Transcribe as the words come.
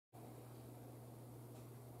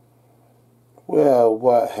Well,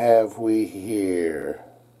 what have we here?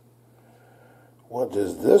 What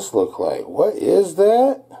does this look like? What is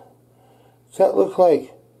that? Does that look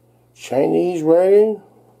like Chinese writing?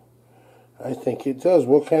 I think it does.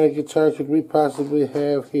 What kind of guitar could we possibly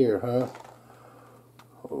have here, huh?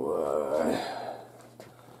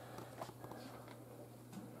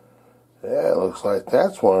 Yeah, it looks like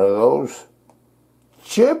that's one of those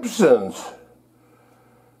Chibsons.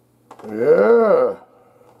 Yeah.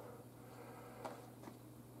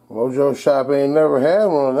 MOJO shop ain't never had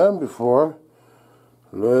one of them before.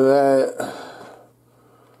 Look at that.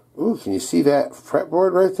 Ooh, can you see that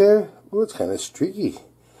fretboard right there? Ooh, it's kind of streaky.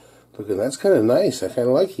 Look, that's kind of nice. I kind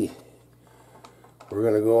of like it. We're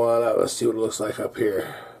going to go on out. Let's see what it looks like up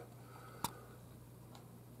here.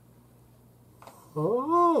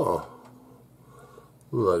 Oh.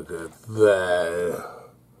 Look at that.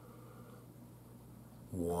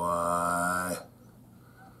 Why?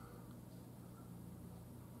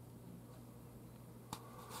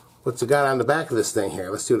 What's it got on the back of this thing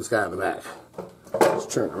here? Let's see what it's got on the back. Let's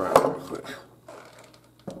turn it around real quick.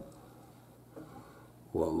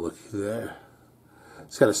 Well, looky there.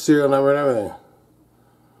 It's got a serial number and everything.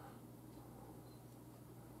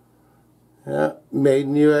 Yeah, made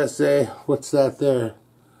in USA. What's that there?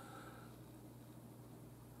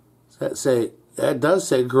 Does that say? That does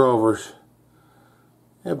say Grover's.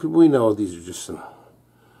 Yeah, but we know these are just some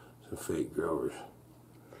fake Grovers.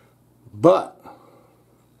 But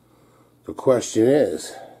the question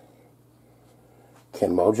is,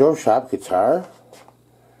 can MOJO Shop Guitar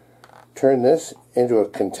turn this into a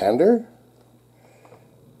contender?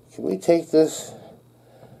 Can we take this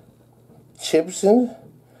Chibson?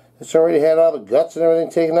 It's already had all the guts and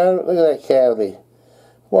everything taken out of it. Look at that cavity.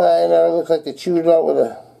 Why, now it looks like they chewed it out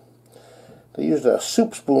with they used a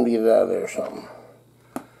soup spoon to get it out of there or something.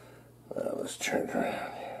 Well, let's turn it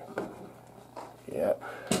around here. Yep.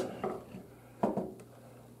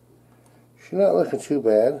 She's not looking too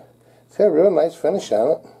bad. It's got a real nice finish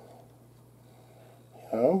on it.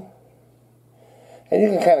 You know? And you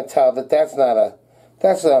can kind of tell that that's not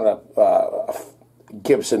a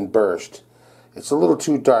Gibson burst. It's a little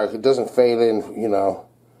too dark. It doesn't fade in, you know,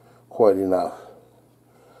 quite enough.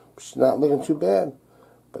 She's not looking too bad.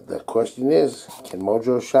 But the question is, can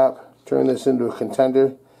MOJO Shop turn this into a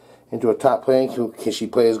contender, into a top playing? Can she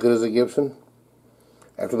play as good as a Gibson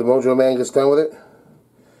after the MOJO man gets done with it?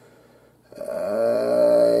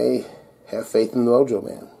 I have faith in the MOJO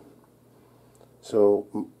man. So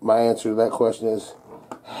my answer to that question is,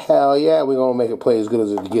 hell yeah, we're going to make it play as good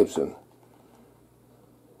as a Gibson.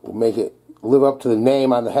 We'll make it live up to the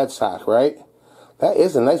name on the headstock, right? That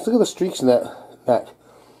is a nice, look at the streaks in that neck.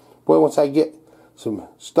 Boy, once I get some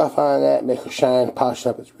stuff on that, make it shine, polish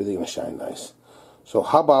up, it's really going to shine nice. So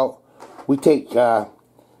how about we take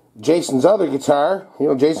Jason's other guitar. You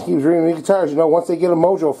know, Jason keeps reading me guitars. You know, once they get them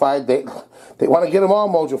MOJO-fied, they want to get them all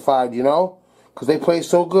MOJO-fied, you know, because they play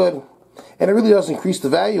so good. And it really does increase the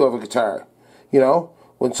value of a guitar. You know,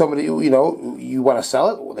 when somebody, you know, you want to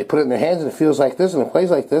sell it, they put it in their hands and it feels like this and it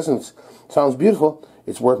plays like this and it sounds beautiful,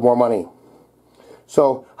 it's worth more money.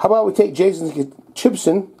 So how about we take Jason's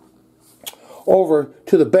Chibson over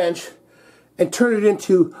to the bench and turn it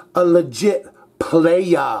into a legit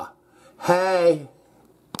player. Hey.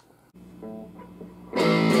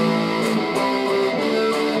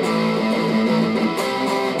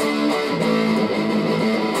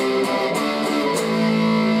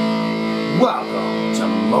 Welcome to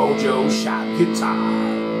MOJO Shop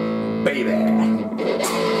Guitar, baby.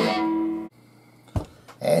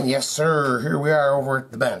 And yes, sir, here we are over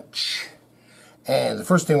at the bench. And the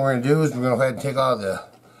first thing we're going to do is we're going to go ahead and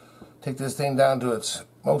take this thing down to its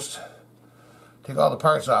most, take all the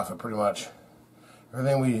parts off it pretty much.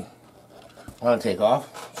 Everything we want to take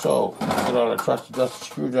off. So, get out our trusty dusty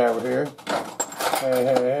screwdriver here.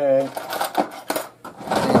 Hey.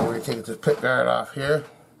 And we're going to take this pick guard off here.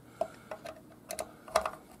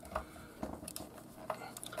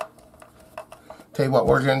 Tell you what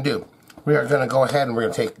we're going to do. We are going to go ahead and we're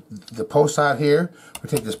going to take the posts out here. We're going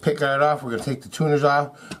to take this pick guard off. We're going to take the tuners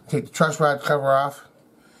off. Take the truss rod cover off.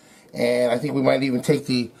 And I think we might even take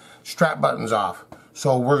the strap buttons off.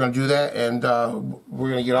 So we're going to do that, and we're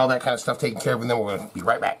going to get all that kind of stuff taken care of, and then we're going to be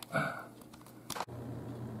right back.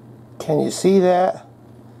 Can you see that?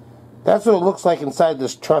 That's what it looks like inside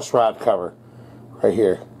this truss rod cover right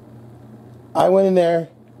here. I went in there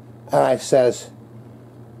and I says,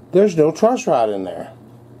 there's no truss rod in there.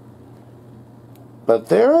 But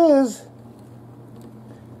there is.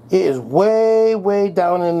 It is way, way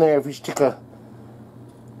down in there. If you stick a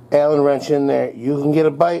Allen wrench in there, you can get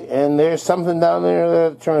a bite, and there's something down there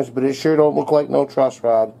that turns, but it sure don't look like no truss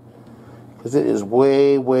rod. because it is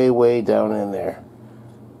way, way, way down in there.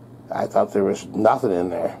 I thought there was nothing in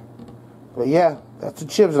there. But yeah, that's a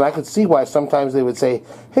Chibson. I could see why sometimes they would say,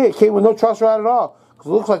 hey, it came with no truss rod at all, because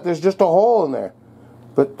it looks like there's just a hole in there.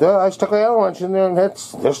 But I stuck an Allen wrench in there, and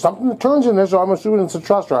there's something that turns in there, so I'm assuming it's a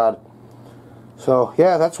truss rod. So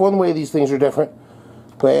yeah, that's one way these things are different.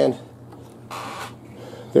 And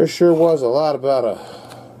there sure was a lot about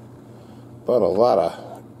a lot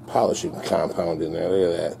of polishing compound in there.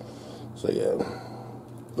 Look at that. So yeah,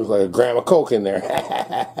 looks like a gram of coke in there.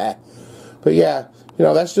 But yeah, you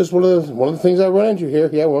know, that's just one of the things I run into here.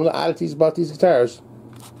 Yeah, one of the oddities about these guitars.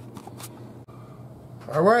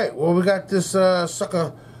 All right, well, we got this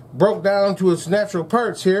sucker broke down to its natural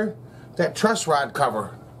parts here. That truss rod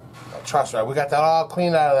cover. That truss rod. We got that all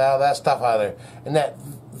cleaned out of that stuff out of there. And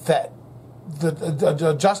the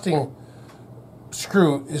adjusting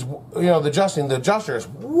screw is, you know, the adjuster is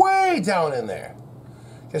way down in there.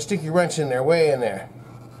 Got a sticky wrench in there, way in there.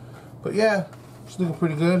 But yeah, it's looking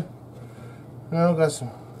pretty good. You know, got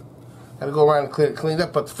to go around and clean it cleaned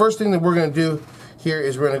up. But the first thing that we're going to do here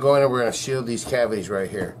is we're going to go in and we're going to shield these cavities right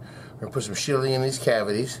here. We're going to put some shielding in these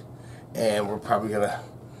cavities, and we're probably going to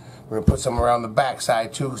put some around the back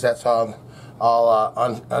side too, because that's all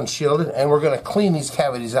unshielded. And we're going to clean these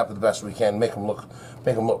cavities up the best we can, make them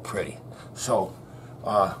look pretty. So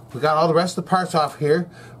we got all the rest of the parts off here.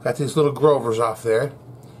 Got these little Grovers off there,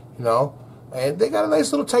 you know, and they got a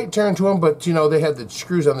nice little tight turn to them, but you know, they have the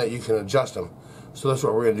screws on that you can adjust them. So that's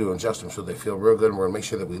what we're going to do, adjust them so they feel real good, and we're going to make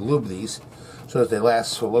sure that we lube these so that they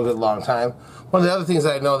last for a little bit long time. One of the other things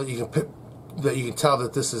that I know that you can tell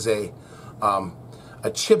that this is a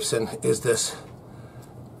Chibson is this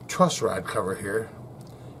truss rod cover here.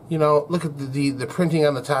 You know, look at the printing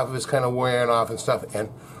on the top of it's kind of wearing off and stuff, and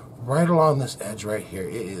right along this edge right here,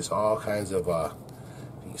 it is all kinds of you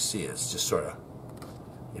can see it's just sort of,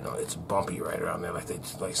 you know, it's bumpy right around there,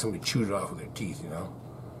 like somebody chewed it off with their teeth, you know.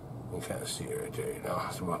 You can kind of see it right there, you know,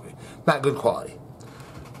 it's bumpy. Not good quality.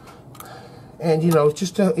 And, you know,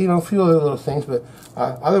 just to, you know, a few other little things, but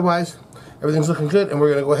otherwise, everything's looking good, and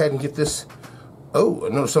we're going to go ahead and get this. Oh, I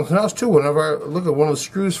noticed something else, too. Whenever I look at one of the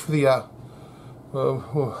screws for the, how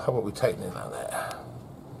about we tighten in on that?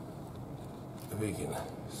 If we can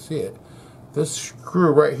see it. This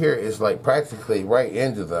screw right here is, like, practically right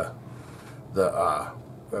into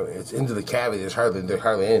it's into the cavity. There's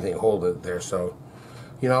hardly anything holding it there, so,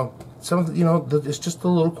 you know, it's just the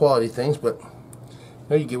little quality things, but you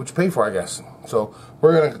know, you get what you pay for, I guess. So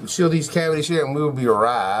we're gonna seal these cavities here, and we will be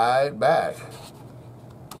right back.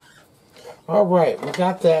 All right, we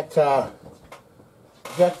got that.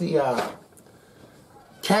 We got the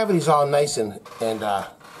cavities all nice and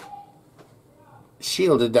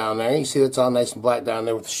shielded down there. You see it's all nice and black down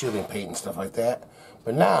there with the shielding paint and stuff like that.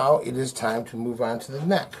 But now it is time to move on to the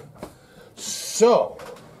neck. So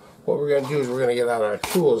what we're going to do is we're going to get out our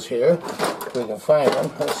tools here, if we can find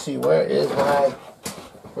them. Let's see, where's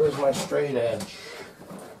my straight edge?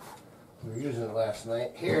 We were using it last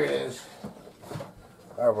night. Here it is.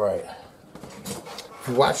 All right. If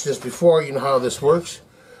you watched this before, you know how this works.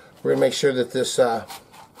 We're going to make sure that this,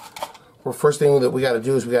 first thing that we got to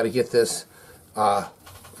do is we got to get this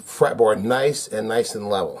fretboard nice and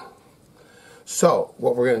level. So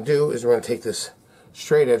what we're going to do is we're going to take this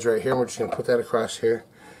straight edge right here, and we're just going to put that across here,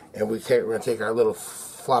 and we're going to take our little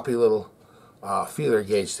floppy little feeler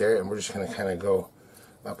gauge there, and we're just going to kind of go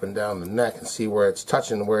up and down the neck and see where it's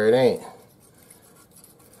touching and where it ain't.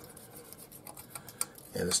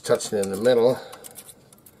 And it's touching in the middle,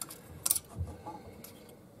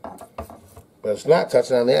 but it's not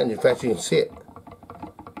touching on the end. In fact, you can see it.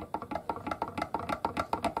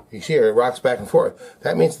 You see it rocks back and forth.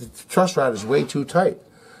 That means the truss rod is way too tight.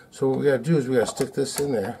 So what we got to do is we got to stick this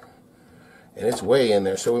in there, and it's way in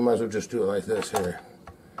there. So we might as well just do it like this here.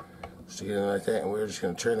 Stick it in like that, and we're just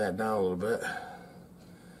going to turn that down a little bit.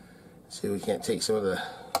 See if we can't take some of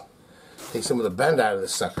the bend out of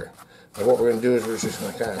this sucker. And what we're going to do is we're just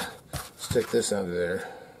going to kind of stick this under there.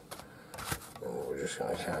 And we're just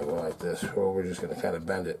going to kind of go like this, or we're just going to kind of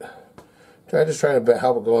bend it. Just trying to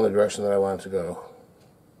help it go in the direction that I want it to go.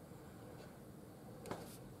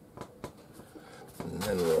 And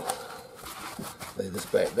then we'll lay this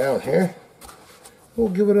back down here. We'll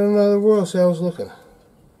give it another whirl, see how it's looking.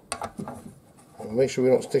 And make sure we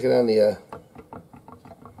don't stick it on the,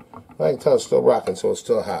 I can tell it's still rocking, so it's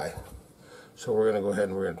still high. So we're going to go ahead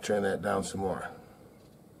and we're going to turn that down some more.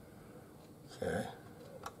 Okay.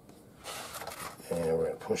 And we're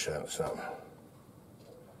going to push on it some.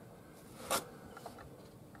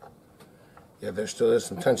 Yeah, there still is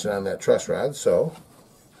some tension on that truss rod, so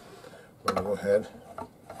we're going to go ahead.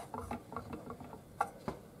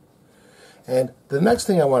 And the next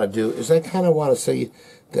thing I want to do is I kind of want to say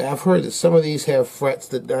that I've heard that some of these have frets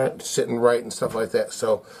that aren't sitting right and stuff like that.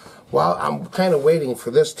 So while I'm kind of waiting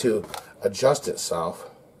for this to adjust itself,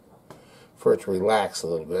 for it to relax a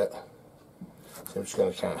little bit, so I'm just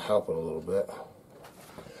going to kind of help it a little bit.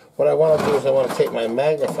 What I want to do is I want to take my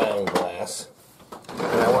magnifying glass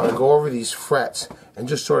and I want to go over these frets and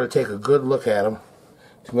just sort of take a good look at them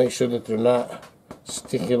to make sure that they're not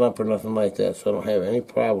sticking up or nothing like that, so I don't have any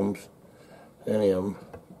problems with any of them.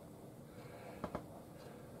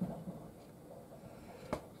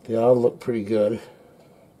 They all look pretty good.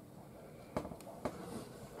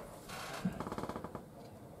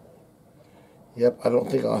 Yep, I don't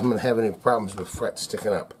think I'm going to have any problems with frets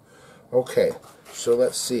sticking up. Okay, so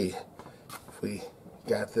let's see if we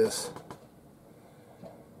got this.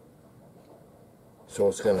 So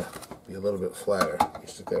it's going to be a little bit flatter. You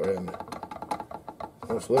stick that right in there.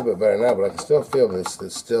 Well, it's a little bit better now, but I can still feel this.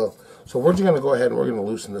 It's still. So we're just going to go ahead and we're going to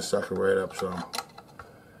loosen this sucker right up. So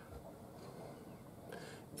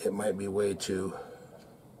it might be way too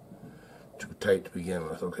tight to begin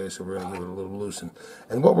with. Okay, so we're going to give it a little loosen.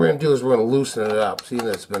 And what we're going to do is we're going to loosen it up. See,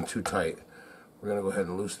 that's been too tight. We're going to go ahead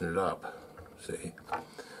and loosen it up. See.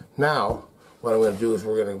 Now, what I'm going to do is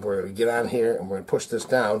we're going to get on here and we're going to push this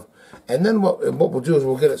down. And then what we'll do is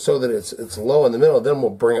we'll get it so that it's low in the middle. Then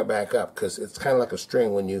we'll bring it back up, because it's kind of like a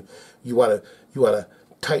string. When you want to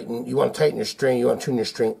tighten your string, you want to tune your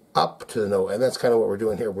string up to the note, and that's kind of what we're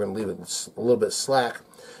doing here. We're going to leave it a little bit slack,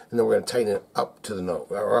 and then we're going to tighten it up to the note,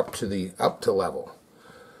 or up to level.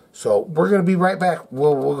 So we're going to be right back.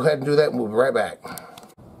 We'll go ahead and do that, and we'll be right back.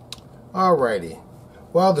 Alrighty.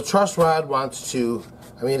 Well, the truss rod wants to.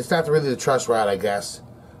 I mean, it's not really the truss rod, I guess.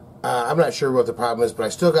 I'm not sure what the problem is, but I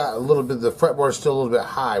still got a little bit, the fretboard is still a little bit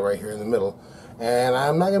high right here in the middle, and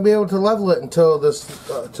I'm not going to be able to level it until this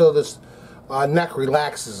neck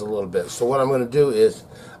relaxes a little bit. So what I'm going to do is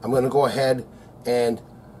I'm going to go ahead and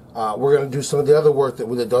we're going to do some of the other work that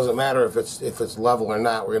it doesn't matter if it's level or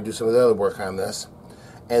not. We're going to do some of the other work on this,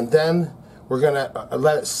 and then we're going to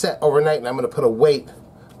let it set overnight, and I'm going to put a weight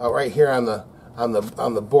right here on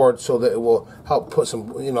the board so that it will help put some,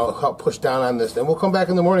 help push down on this. And we'll come back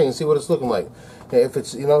in the morning and see what it's looking like. If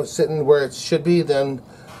it's, sitting where it should be, then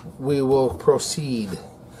we will proceed.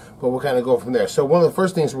 But we'll kind of go from there. So one of the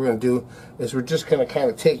first things we're going to do is we're just going to kind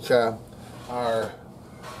of take our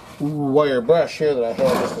wire brush here that I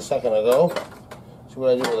had just a second ago. See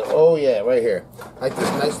what I did with it? Oh yeah, right here. Like this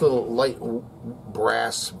nice little light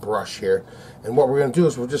brass brush here. And what we're going to do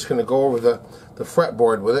is we're just going to go over the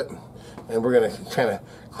fretboard with it. And we're going to kind of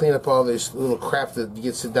clean up all this little crap that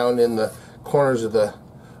gets it down in the corners of the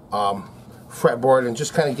fretboard, and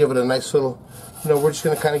just kind of give it a nice little, we're just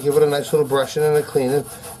going to kind of give it a nice little brushing and a cleaning.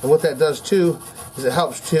 And what that does too is it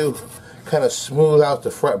helps to kind of smooth out the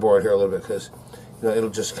fretboard here a little bit, because it'll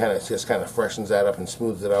just kind of freshens that up and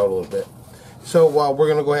smooths it out a little bit. So we're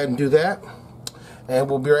going to go ahead and do that, and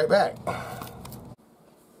we'll be right back.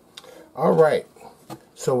 All right,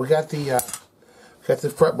 so we got the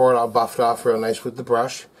fretboard all buffed off real nice with the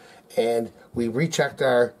brush, and we rechecked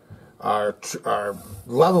our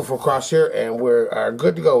level for across here, and we're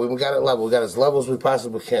good to go. We got it level. We got as level as we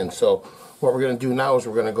possibly can. So what we're going to do now is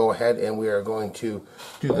we're going to go ahead and we are going to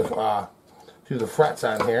do the frets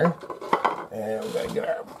on here, and we're going to get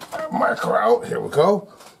our marker out. Here we go.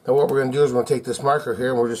 Now what we're going to do is we're going to take this marker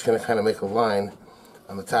here, and we're just going to kind of make a line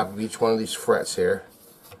on the top of each one of these frets here,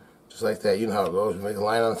 just like that. You know how it goes. We make a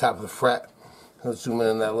line on the top of the fret. Let's zoom in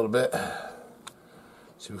on that a little bit.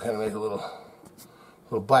 So we kind of make a little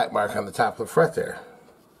black mark on the top of the fret there.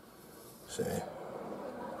 See?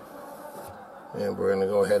 And we're going to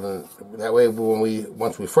go ahead and that way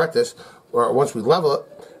once we fret this, or once we level it,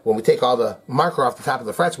 when we take all the marker off the top of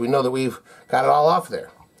the frets, we know that we've got it all off there.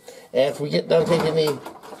 And if we get done taking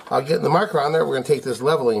getting the marker on there, we're going to take this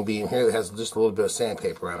leveling beam here that has just a little bit of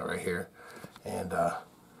sandpaper on it right here, and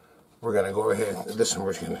we're going to go ahead, this one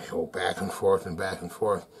we're just going to go back and forth,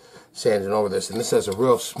 sanding over this. And this has a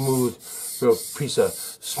real piece of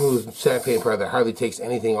smooth sandpaper that hardly takes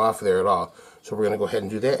anything off there at all. So we're going to go ahead and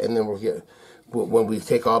do that, and then when we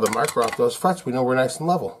take all the marker off those frets, we know we're nice and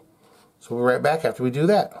level. So we'll be right back after we do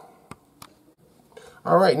that.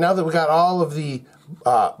 Alright, now that we got all of the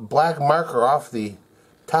black marker off the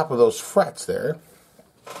top of those frets there,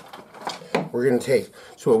 we're going to take,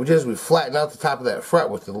 so what we did is we flattened out the top of that fret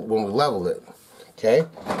when we leveled it. Okay?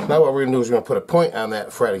 Now what we're going to do is we're going to put a point on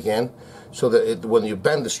that fret again, so that when you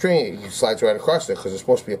bend the string, it slides right across there, because it's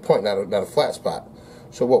supposed to be a point, not a flat spot.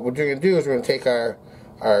 So what we're going to do is we're going to take our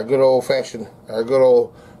good old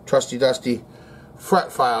trusty dusty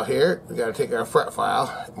fret file here. We got to take our fret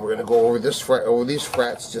file, and we're going to go over this fret, over these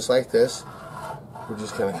frets, just like this. we're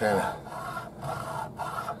just gonna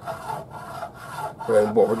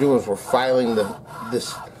what we're doing is we're filing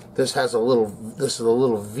this has a little, this is a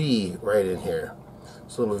little V right in here.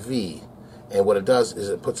 It's a little V. And what it does is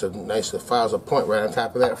it puts a nice, it files a point right on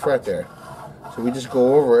top of that fret there. So we just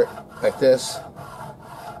go over it like this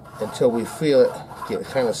until we feel it get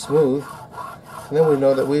kind of smooth. And then we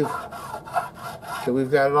know that we've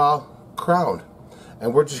got it all crowned.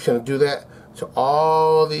 And we're just going to do that to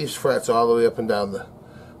all these frets all the way up and down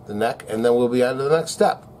the neck, and then we'll be on to the next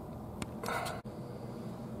step.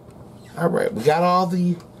 Alright, we got all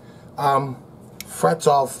the frets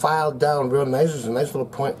all filed down real nice. There's a nice little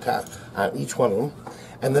point top on each one of them.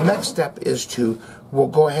 And the next step is we'll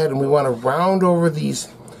go ahead and we want to round over these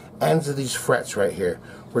ends of these frets right here.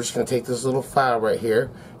 We're just going to take this little file right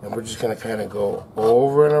here, and we're just going to kind of go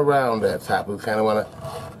over and around that top. We kind of want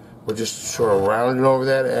to, we're just sort of rounding over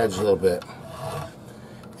that edge a little bit.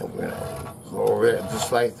 And we're going to go over it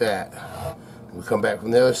just like that. We'll come back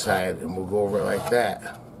from the other side and we'll go over it like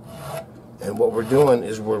that. And what we're doing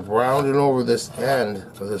is we're rounding over this end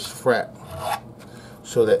of this fret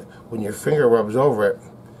so that when your finger rubs over it,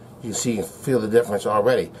 you see and feel the difference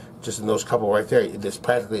already. Just in those couple right there, it's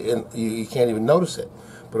practically you can't even notice it.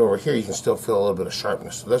 But over here, you can still feel a little bit of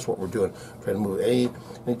sharpness. So that's what we're doing, trying to move any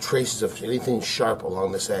traces of anything sharp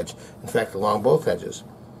along this edge. In fact, along both edges.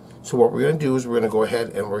 So what we're going to do is we're going to go ahead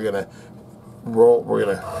and we're going to roll. We're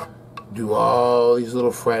going to do all these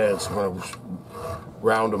little fret ends. We're going to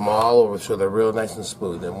round them all over so they're real nice and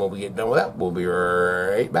smooth. And when we get done with that, we'll be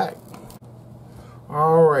right back.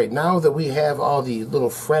 Alright, now that we have all the little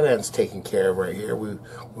fret ends taken care of right here, we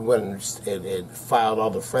went and filed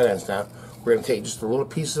all the fret ends down. We're going to take just a little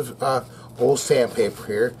piece of old sandpaper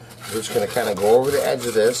here. We're just going to kind of go over the edge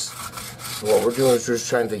of this. So what we're doing is we're just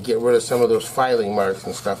trying to get rid of some of those filing marks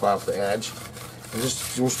and stuff off the edge. And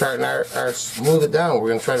just we're starting our smooth it down. We're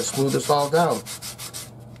going to try to smooth this all down.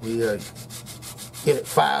 We get it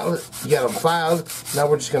filed, get them filed. Now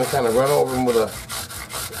we're just going to kind of run over them with a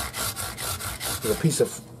piece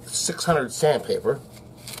of 600 sandpaper.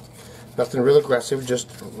 Nothing real aggressive, just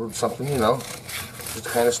something, you know, just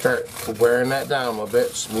kind of start wearing that down a little bit,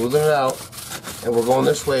 smoothing it out, and we're going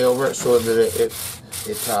this way over it so that it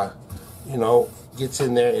you know, gets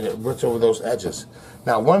in there and it rips over those edges.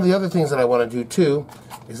 Now, one of the other things that I want to do too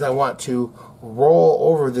is I want to roll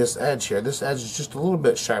over this edge here. This edge is just a little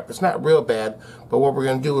bit sharp. It's not real bad, but what we're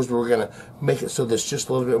going to do is we're going to make it so that it's just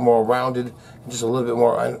a little bit more rounded and just a little bit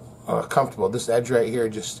more comfortable. This edge right here,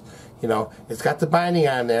 just, you know, it's got the binding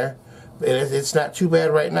on there. It's not too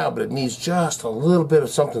bad right now, but it needs just a little bit of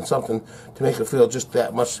something to make it feel just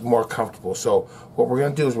that much more comfortable. So what we're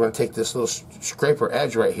going to do is we're going to take this little scraper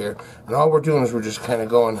edge right here, and all we're doing is we're just kind of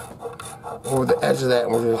going over the edge of that,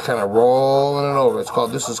 and we're just kind of rolling it over.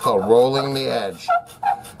 This is called rolling the edge,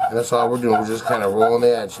 and that's all we're doing. We're just kind of rolling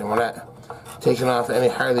the edge, and we're not taking off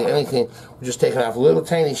hardly anything. We're just taking off little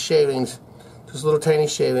tiny shavings, just little tiny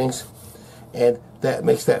shavings, and that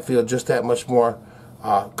makes that feel just that much more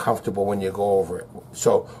comfortable when you go over it.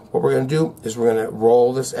 So what we're going to do is we're going to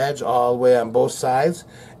roll this edge all the way on both sides,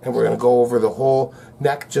 and we're going to go over the whole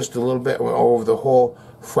neck just a little bit, over the whole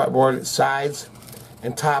fretboard sides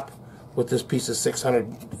and top with this piece of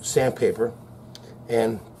 600 sandpaper,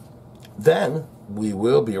 and then we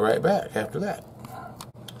will be right back after that.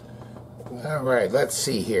 Alright, let's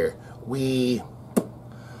see here. We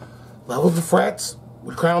leveled the frets,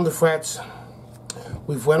 we crowned the frets,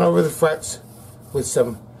 we've went over the frets with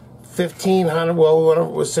some 1500, well, we went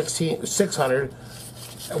over with 600.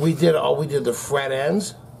 We did the fret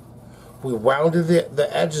ends. We rounded the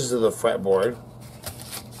edges of the fretboard.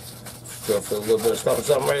 Still feel a little bit of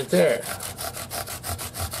something right there.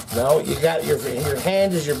 No, you got your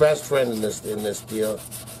hand is your best friend in this deal.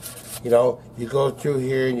 You know, you go through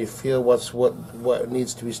here and you feel what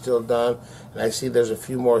needs to be still done. And I see there's a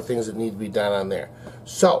few more things that need to be done on there.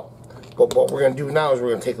 So, but what we're going to do now is we're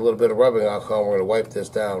going to take a little bit of rubbing alcohol and we're going to wipe this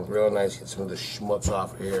down real nice, get some of the schmutz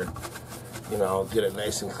off here, you know, get it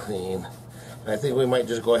nice and clean. And I think we might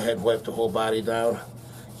just go ahead and wipe the whole body down,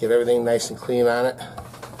 get everything nice and clean on it.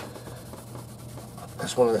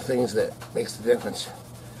 That's one of the things that makes the difference.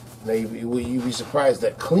 Now, you'd be surprised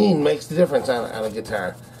that clean makes the difference on a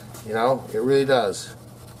guitar. You know, it really does.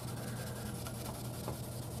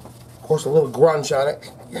 Of course, a little grunge on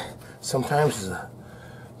it sometimes is a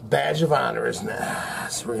badge of honor, isn't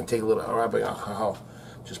it? So we're going to take a little rubbing alcohol,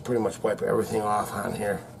 just pretty much wipe everything off on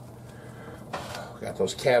here. Got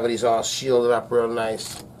those cavities all shielded up real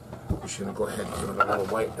nice. We're just going to go ahead and give it a little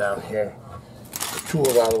wipe down here. The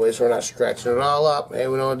tool all the way so we're not stretching it all up. Hey,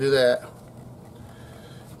 we don't want to do that.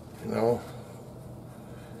 You know.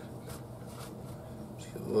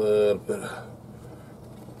 little bit of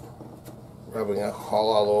rubbing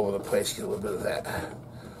alcohol all over the place. Get a little bit of that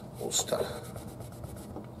old stuff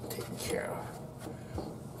taken care of.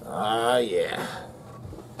 Ah, yeah.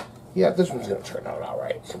 Yeah, this one's going to turn out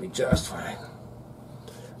alright. It's going to be just fine.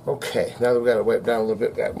 Okay, now that we've got to wipe down a little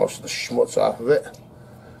bit, got most of the schmutz off of it.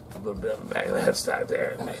 A little bit on the back of the headstock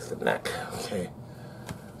there, and make the neck. Okay.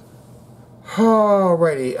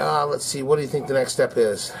 Alrighty, let's see, what do you think the next step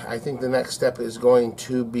is? I think the next step is going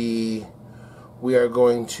to be, we are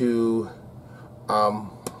going to, we're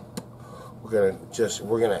gonna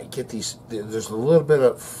get these, there's a little bit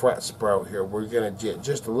of fret sprout here. We're gonna get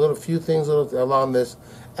just a few things along this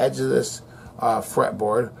edge of this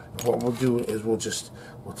fretboard. What we'll do is we'll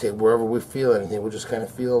take wherever we feel anything, we'll just kind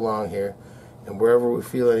of feel along here, and wherever we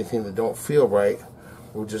feel anything that don't feel right,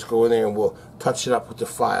 we'll just go in there and we'll touch it up with the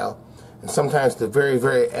file. And sometimes the very,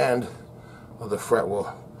 very end of the fret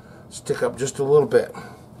will stick up just a little bit.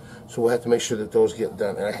 So we'll have to make sure that those get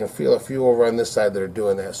done. And I can feel a few over on this side that are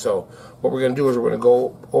doing that. So what we're going to do is we're going to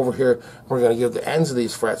go over here. We're going to give the ends of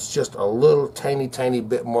these frets just a little tiny, tiny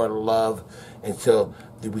bit more love until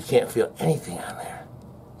we can't feel anything on there.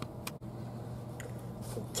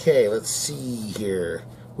 Okay, let's see here.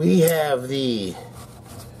 We have the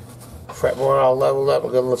fretboard all leveled up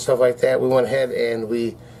and good stuff like that. We went ahead and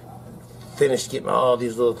we finished getting all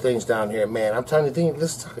these little things down here. Man, I'm telling you,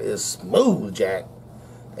 this stuff is smooth, Jack.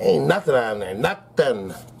 Ain't nothing on there,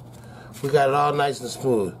 nothing. We got it all nice and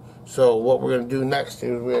smooth. So what we're going to do next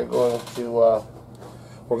is we're going to go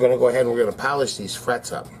ahead and we're going to polish these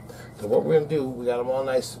frets up. So what we're going to do, we got them all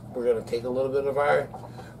nice. We're going to take a little bit of our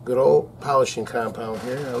good old polishing compound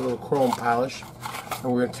here, a little chrome polish,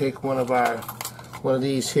 and we're going to take one of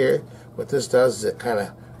these here. What this does is it kind of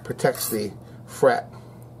protects the fret.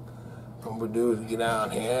 What we'll do is get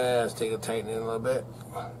down here, let's take it, tighten it a little bit.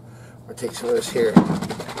 We'll take some of this here.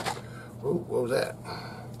 Ooh, what was that?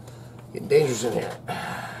 Getting dangerous in here.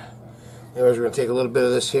 Anyways, we're going to take a little bit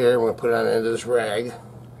of this here, and we're going to put it on the end of this rag. A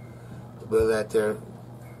little bit of that there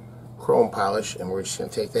chrome polish, and we're just going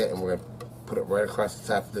to take that and we're going to put it right across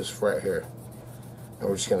the top of this fret here. And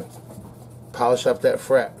we're just going to polish up that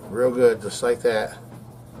fret real good, just like that,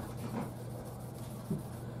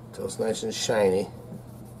 until it's nice and shiny.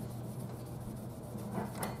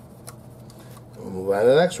 We'll move on to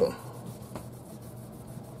the next one.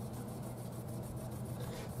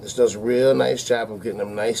 This does a real nice job of getting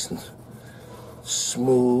them nice and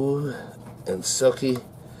smooth and silky,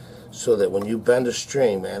 so that when you bend a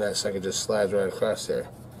string, man, that sucker just slides right across there.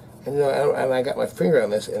 And you know, and I got my finger on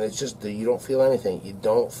this, and it's just that you don't feel anything. You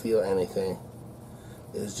don't feel anything.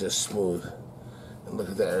 It's just smooth. And look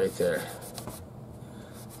at that right there.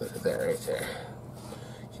 Look at that right there.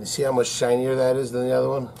 Can you see how much shinier that is than the other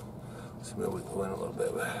one? Let's see, maybe we can go in a little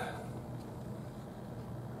bit.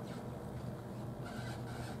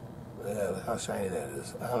 Yeah, look how shiny that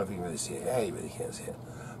is. I don't know if you can really see it. Yeah, you really can't see it.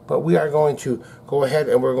 But we are going to go ahead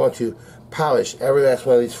and we're going to polish every last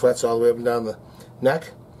one of these frets all the way up and down the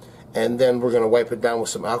neck. And then we're going to wipe it down with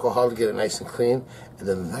some alcohol to get it nice and clean. And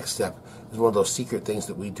then the next step is one of those secret things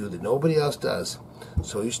that we do that nobody else does.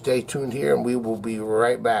 So you stay tuned here and we will be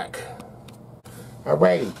right back.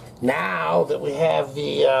 Alrighty, now that we have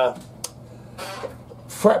the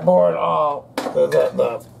fretboard all,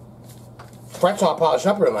 the frets all polished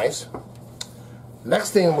up real nice,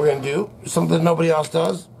 next thing we're going to do is something that nobody else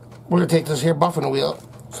does. We're going to take this here buffing wheel.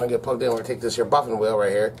 So I get plugged in. We're going to take this here buffing wheel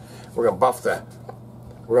right here. We're going to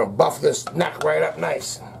buff this neck right up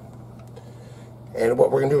nice. And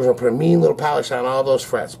what we're going to do is we're going to put a mean little polish on all those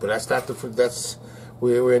frets. But that's not the,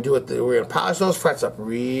 we're going to do it, we're going to polish those frets up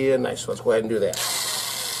real nice. So let's go ahead and do that.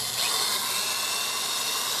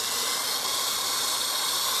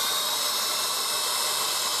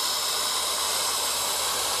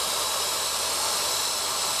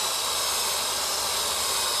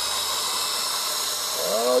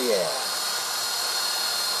 Oh yeah.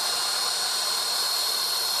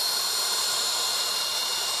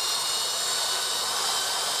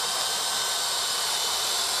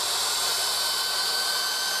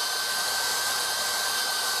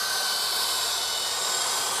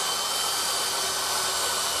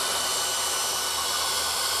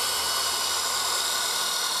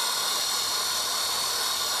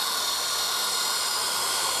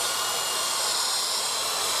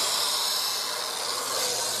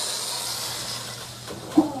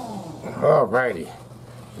 Alrighty,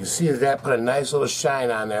 you see that put a nice little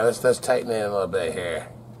shine on there. Let's tighten it in a little bit here.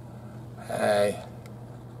 Hey,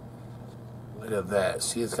 look at that.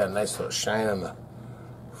 See, it's got a nice little shine on the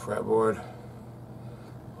fretboard.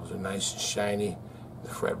 Those are nice and shiny. The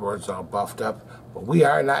fretboard's all buffed up, but we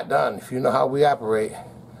are not done. If you know how we operate,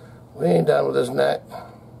 We ain't done with this neck.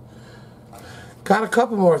 Got a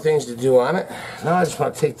couple more things to do on it. Now I just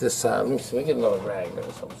want to take this. Let me see. We get another rag there.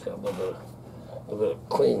 So let's get a little bit of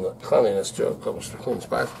cleanliness to a couple of clean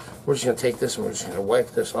spots. We're just going to take this and we're just going to wipe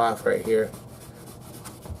this off right here.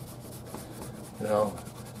 You know,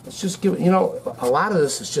 it's just giving. You know, a lot of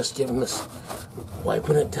this is just giving this,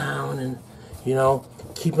 wiping it down and, you know,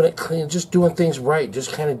 keeping it clean, just doing things right,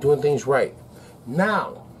 just kind of doing things right.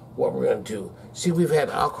 Now, what we're going to do, see, we've had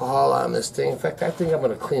alcohol on this thing. In fact, I think I'm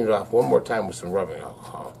going to clean it off one more time with some rubbing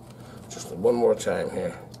alcohol. Just one more time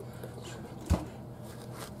here.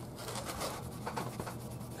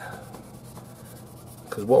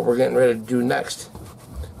 Because what we're getting ready to do next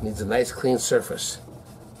needs a nice clean surface.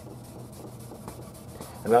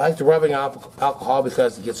 And I like the rubbing alcohol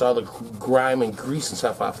because it gets all the grime and grease and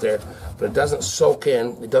stuff off there, but it doesn't soak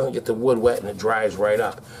in, it doesn't get the wood wet, and it dries right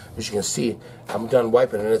up. As you can see, I'm done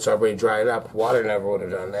wiping and it's already dried up. Water never would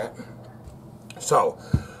have done that. So,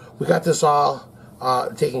 we got this all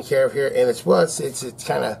taken care of here, and it's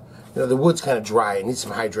kind of, you know, the wood's kind of dry. It needs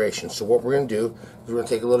some hydration. So what we're going to do is we're going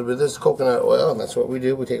to take a little bit of this coconut oil, and that's what we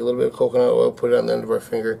do. We take a little bit of coconut oil, put it on the end of our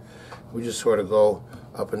finger. We just sort of go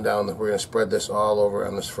up and down. We're going to spread this all over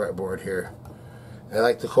on this fretboard here. And I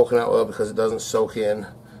like the coconut oil because it doesn't soak in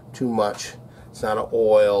too much. It's not an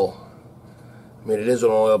oil. I mean, it is an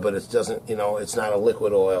oil, but it doesn't, you know, it's not a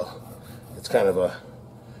liquid oil. It's kind of a,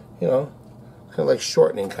 you know, kind of like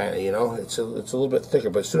shortening kind of, you know. It's a little bit thicker,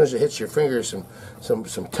 but as soon as it hits your fingers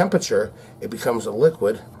some temperature, it becomes a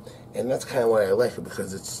liquid. And that's kind of why I like it,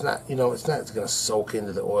 because it's not, you know, it's going to soak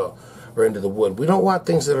into the oil or into the wood. We don't want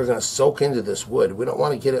things that are going to soak into this wood. We don't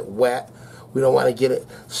want to get it wet. We don't want to get it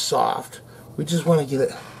soft. We just want to get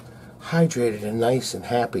it hydrated and nice and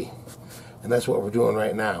happy. And that's what we're doing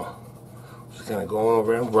right now. Just kind of going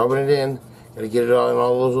over and rubbing it in. Got to get it all in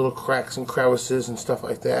all those little cracks and crevices and stuff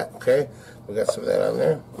like that. Okay, we got some of that on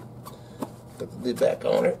there. Put the lid back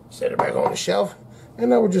on it. Set it back on the shelf. And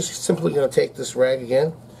now we're just simply going to take this rag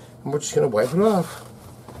again, and we're just going to wipe it off.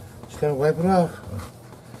 Just going to wipe it off.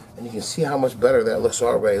 And you can see how much better that looks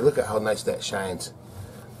already. Look at how nice that shines.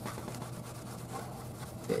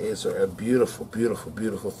 It is a beautiful, beautiful,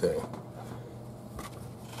 beautiful thing.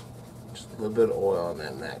 Just a little bit of oil on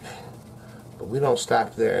that neck. But we don't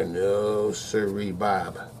stop there. No siree,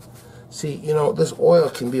 Bob. See, you know, this oil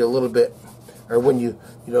can be a little bit, or when you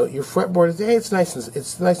know, your fretboard, hey, it's nice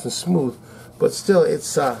and smooth, but still,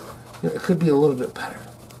 it's you know, it could be a little bit better.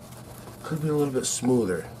 Could be a little bit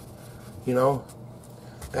smoother. You know,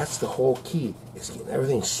 that's the whole key. Is getting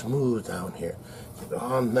everything smooth down here. Get it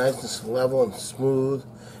all nice and level and smooth.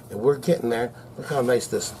 And we're getting there. Look how nice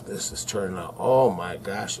this is turning out. Oh my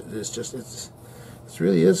gosh, it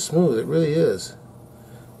really is smooth. It really is. It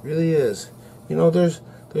really is. You know, there's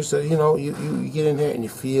a, you know, you get in there and you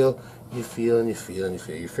feel. Your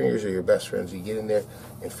fingers are your best friends. You get in there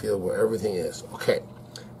and feel where everything is. Okay.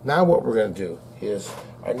 Now what we're going to do is,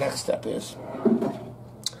 our next step is,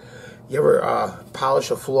 you ever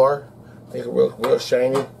polish a floor, make it real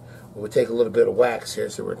shiny? We'll take a little bit of wax here,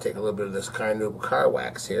 so we're going to take a little bit of this Carnauba car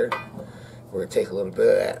wax here. We're going to take a little bit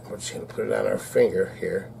of that. We're just going to put it on our finger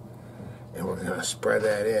here, and we're going to spread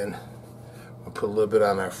that in. We'll put a little bit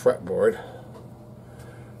on our fretboard,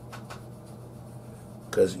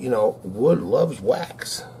 because, you know, wood loves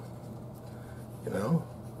wax. You know,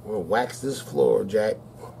 we're going to wax this floor, Jack.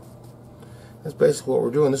 That's basically what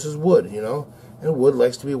we're doing. This is wood, you know, and wood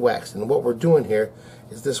likes to be waxed. And what we're doing here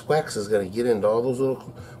is this wax is going to get into all those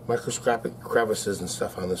little microscopic crevices and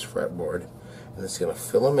stuff on this fretboard, and it's going to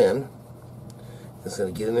fill them in. It's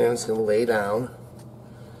going to get in there and it's going to lay down,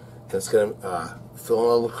 and it's going to fill in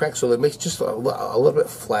all the cracks, so it makes just a little bit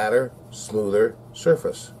flatter, smoother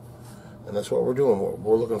surface. And that's what we're doing.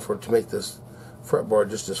 We're looking for to make this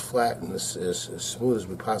fretboard just as flat and as smooth as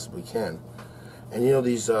we possibly can. And you know,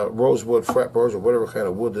 these rosewood fretboards, or whatever kind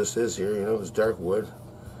of wood this is here, you know, this dark wood,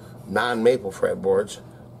 non-maple fretboards,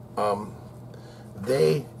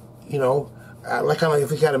 they, you know, like kind of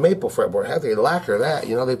if you got a maple fretboard, they lacquer that,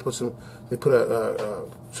 you know, they put some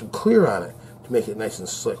clear on it to make it nice and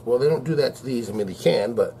slick. Well, they don't do that to these. I mean, they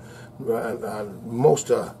can, but on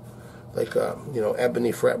most like you know,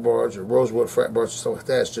 ebony fretboards or rosewood fretboards and stuff like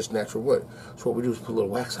that, it's just natural wood. So what we do is put a little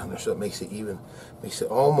wax on there, so it makes it even, makes it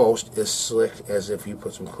almost as slick as if you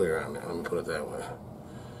put some clear on there. Let me put it that way.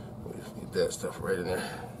 We'll just get that stuff right in there.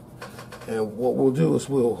 And what we'll do is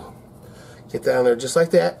we'll get down there just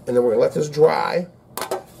like that, and then we're gonna let this dry.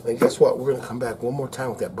 And guess what? We're gonna come back one more time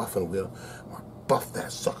with that buffing wheel. We'll buff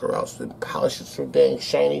that sucker out so polish it so dang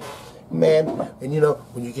shiny. Man, and you know,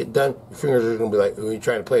 when you get done, your fingers are going to be like, when you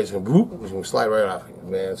try to play, it's going to slide right off.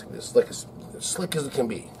 Man, it's going to be as slick as it can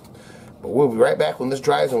be. But we'll be right back when this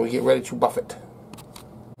dries and we get ready to buff it.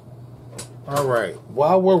 Alright,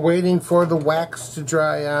 while we're waiting for the wax to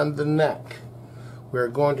dry on the neck, we're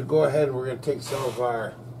going to go ahead and we're going to take some of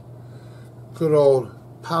our good old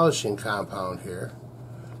polishing compound here.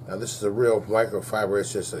 Now this is a real microfiber,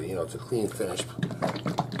 it's just a, you know, it's a clean finish.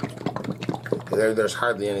 There's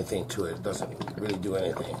hardly anything to it. It doesn't really do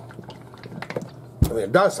anything. I mean,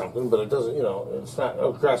 it does something, but it doesn't, you know, it's not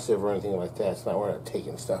aggressive or anything like that. It's not, we're not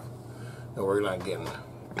taking stuff. And we're not getting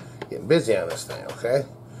busy on this thing, okay?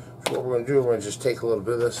 So what we're going to do, we're going to just take a little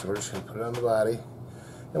bit of this, and we're just going to put it on the body.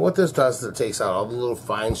 And what this does is it takes out all the little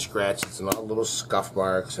fine scratches and all the little scuff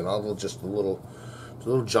marks and all the just the little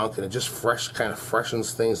junk, and it just kind of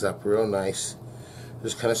freshens things up real nice.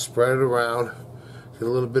 Just kind of spread it around, get a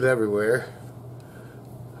little bit everywhere.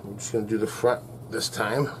 We're just going to do the front this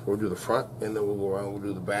time. We'll do the front, and then we'll go around, we'll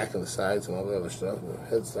do the back and the sides and all the other stuff, and the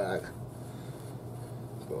headstock.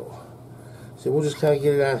 So we'll just kind of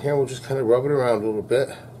get it on here, and we'll just kind of rub it around a little bit.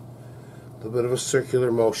 A little bit of a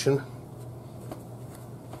circular motion.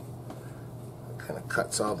 It kind of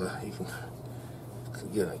cuts all the, you can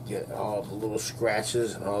get all the little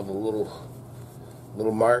scratches and all the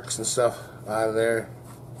little marks and stuff out of there.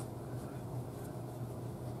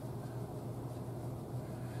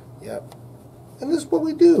 Yep. And this is what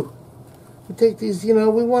we do. We take these, you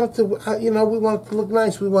know, we want it to, you know, we want it to look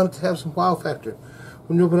nice. We want it to have some wow factor.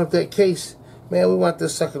 When you open up that case, man, we want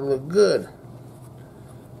this sucker to look good.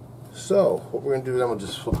 So, what we're going to do is I'm going to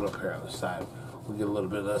just flip it up here on the side. We'll get a little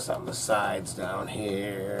bit of this on the sides down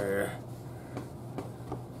here.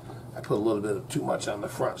 I put a little bit of too much on the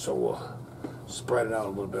front, so we'll spread it out a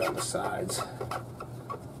little bit on the sides.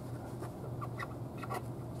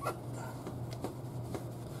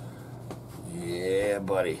 Yeah,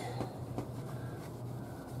 buddy.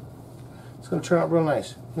 It's going to turn out real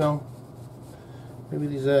nice. You know, maybe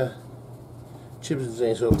these Chibsons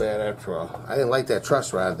ain't so bad after all. I didn't like that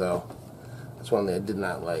truss rod though. That's one thing I did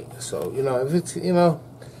not like. So, you know, if it's, you know,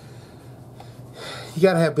 you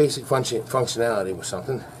gotta have basic functionality with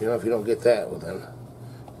something. You know, if you don't get that, well then,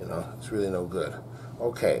 you know, it's really no good.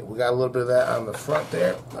 Okay, we got a little bit of that on the front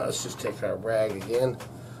there. Now let's just take our rag again,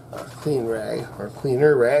 our clean rag, or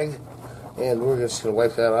cleaner rag, and we're just gonna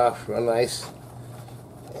wipe that off real nice.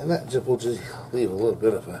 And that just will just leave a little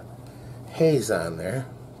bit of a haze on there.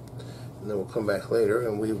 And then we'll come back later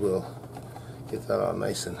and we will get that all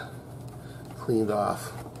nice and cleaned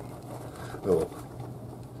off. We'll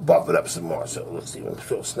buff it up some more so it looks even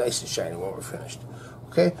feels nice and shiny when we're finished.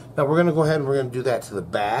 Okay, now we're going to go ahead and we're going to do that to the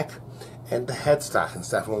back and the headstock and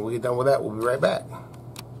stuff. And when we get done with that, we'll be right back.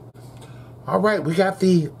 Alright, we got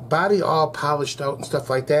the body all polished out and stuff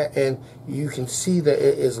like that, and you can see that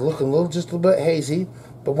it is looking just a little bit hazy,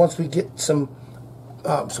 but once we get some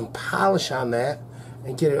polish on that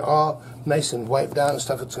and get it all nice and wiped down and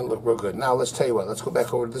stuff, it's going to look real good. Now let's tell you what, let's go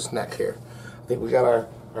back over to this neck here. I think we got our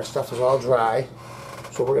stuff is all dry,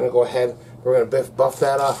 so we're going to go ahead, we're going to buff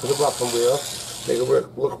that off with the buffing wheel, make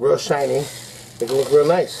it look real shiny, make it look real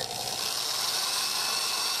nice.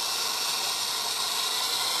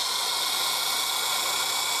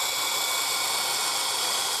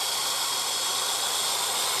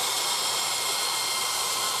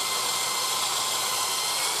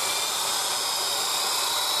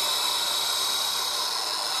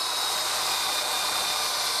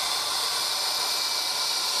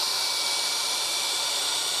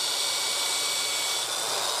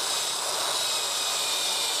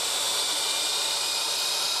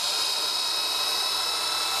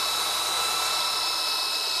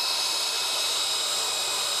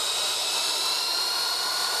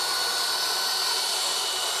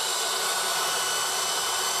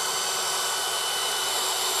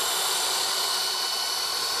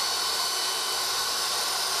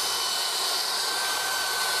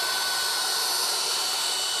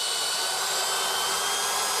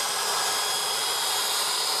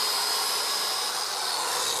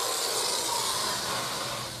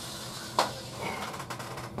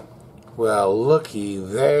 Well, looky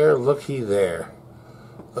there, looky there.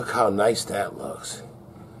 Look how nice that looks.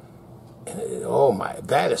 And oh my,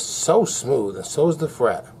 that is so smooth, and so is the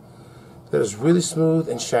fret. That is really smooth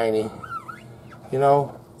and shiny. You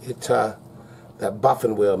know, that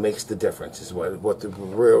buffing wheel makes the difference. Is what the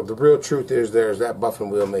real truth is. There is that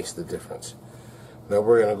buffing wheel makes the difference. Now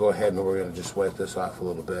we're gonna go ahead and we're gonna just wipe this off a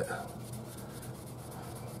little bit.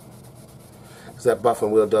 Because that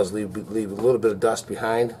buffing wheel does leave a little bit of dust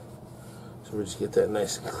behind. So we just get that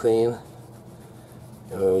nice and clean.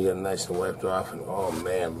 And then we get it nice and wiped off. And oh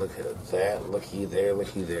man, look at that. Looky there,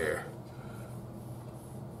 looky there.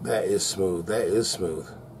 That is smooth. That is smooth.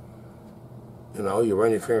 You know, you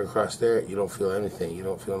run your finger across there, you don't feel anything. You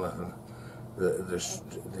don't feel nothing.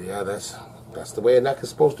 Yeah, that's the way a neck is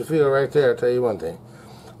supposed to feel right there. I'll tell you one thing.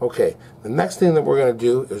 Okay, the next thing that we're going to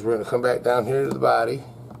do is we're going to come back down here to the body.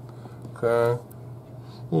 Okay.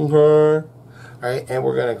 Okay. All right, and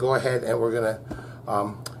we're going to go ahead and we're going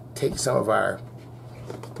to take some of our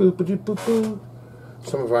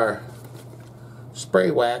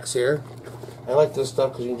spray wax here. I like this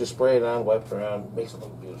stuff because you can just spray it on, wipe it around, makes it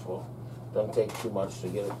look beautiful. Doesn't take too much to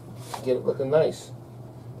get it looking nice,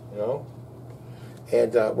 you know.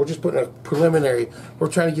 And we're just putting a preliminary. We're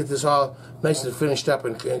trying to get this all nice and finished up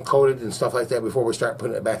and coated and stuff like that before we start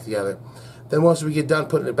putting it back together. Then once we get done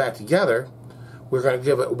putting it back together, we're going to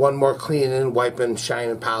give it one more cleaning, wiping,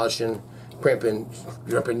 shining, polishing, crimping,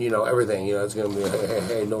 dripping, you know, everything. You know, it's going to be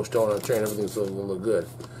hey, no stone unturned. Everything's going to look good.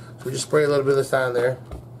 So we just spray a little bit of this on there.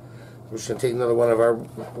 We're just going to take another one of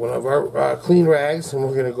our clean rags, and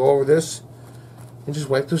we're going to go over this and just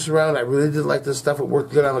wipe this around. I really did like this stuff. It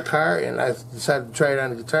worked good on the car, and I decided to try it on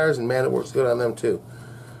the guitars, and man, it works good on them too.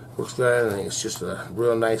 Works good on anything. It's just a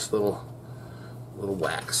real nice little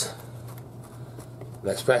wax.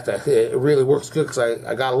 In fact, it really works good because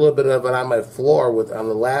I got a little bit of it on my floor on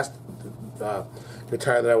the last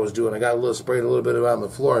guitar that I was doing. I got sprayed a little bit on the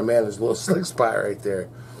floor, and man, there's a little slick spot right there.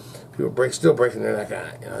 People still breaking their neck on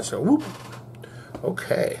it, you know. So whoop.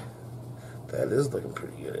 Okay, that is looking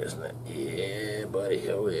pretty good, isn't it? Yeah, buddy.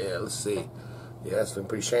 Oh yeah. Let's see. Yeah, it's looking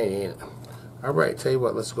pretty shiny, ain't it? All right. Tell you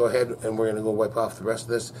what. Let's go ahead and we're gonna go wipe off the rest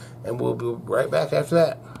of this, and we'll be right back after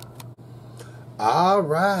that. All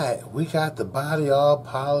right, we got the body all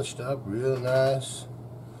polished up, real nice.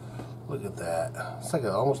 Look at that. It's like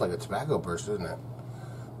almost like a tobacco burst, isn't it?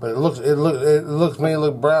 But it may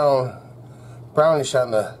look brownish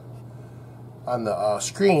on the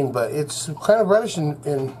screen, but it's kind of reddish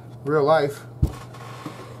in real life.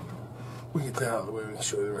 We get that out of the way. We can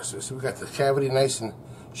show you the rest of it. So we got the cavity nice and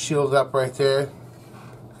shielded up right there.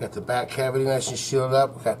 We got the back cavity nice and shielded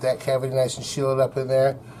up. We got that cavity nice and shielded up in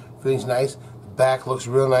there. Everything's nice. The back looks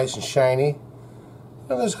real nice and shiny.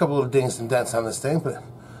 Now, there's a couple little dings and dents on this thing, but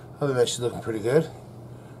other than that, she's looking pretty good.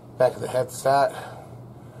 Back of the headstock.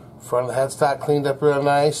 Front of the headstock cleaned up real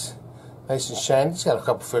nice. Nice and shiny. It's got a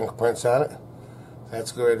couple fingerprints on it.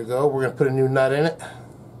 That's ready to go. We're going to put a new nut in it.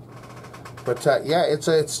 But yeah, it's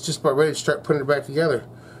just about ready to start putting it back together.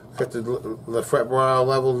 Got the fretboard all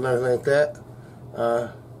leveled and everything like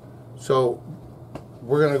that. So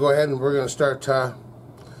we're going to go ahead and we're going to start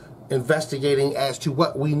investigating as to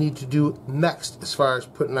what we need to do next as far as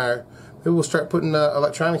putting maybe we'll start putting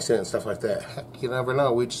electronics in and stuff like that. Heck, you never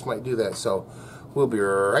know. We just might do that. So we'll be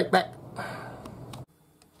right back.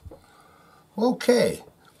 Okay,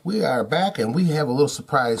 we are back, and we have a little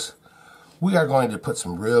surprise. We are going to put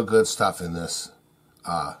some real good stuff in this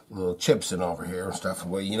little Chibson over here and stuff.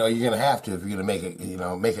 Well, you know, you're going to have to if you're going to make it, you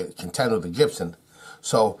know, make it contend with the Gibson.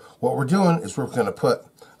 So what we're doing is we're going to put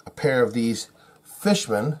a pair of these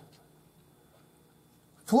Fishman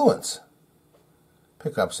Fluence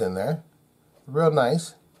pickups in there. Real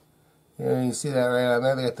nice. You know, you see that right on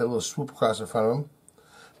there. They got that little swoop across the front of them.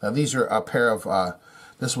 Now these are a pair of.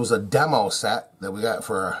 This was a demo set that we got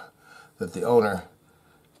that the owner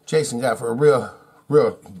Jason got for a real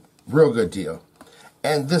good deal.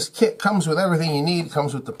 And this kit comes with everything you need. It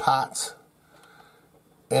comes with the pots,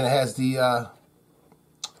 and it has the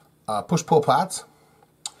push-pull pots,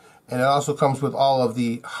 and it also comes with all of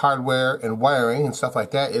the hardware and wiring and stuff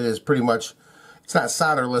like that. It is pretty much, it's not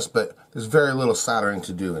solderless, but there's very little soldering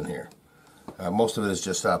to do in here. Most of it is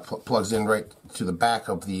just plugs in right to the back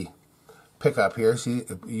of the pickup here. See,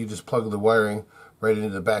 you just plug the wiring right into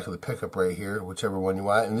the back of the pickup right here, whichever one you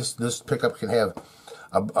want. And this pickup can have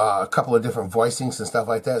a couple of different voicings and stuff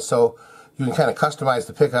like that, so you can kind of customize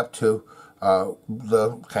the pickup to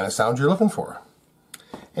the kind of sound you're looking for.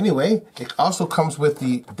 Anyway, it also comes with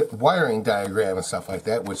the wiring diagram and stuff like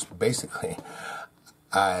that, which basically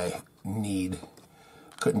I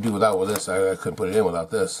couldn't do without with this. I couldn't put it in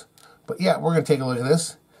without this. But yeah, we're going to take a look at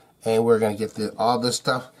this, and we're going to get all this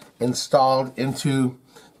stuff installed into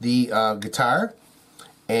the guitar,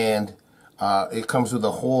 and it comes with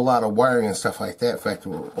a whole lot of wiring and stuff like that. In fact,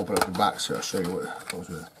 we'll open up the box here. I'll show you what it comes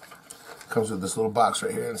with. It comes with this little box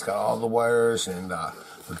right here, and it's got all the wires and the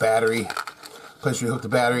battery, place where you hook the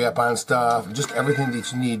battery up on stuff, just everything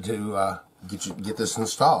that you need to get this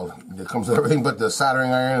installed. It comes with everything but the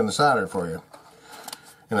soldering iron and the solder for you,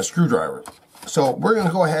 and a screwdriver. So we're going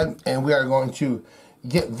to go ahead and we are going to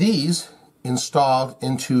get these installed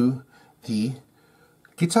into the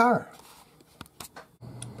guitar.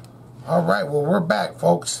 Alright, well, we're back,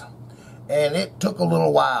 folks, and it took a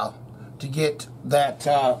little while to get that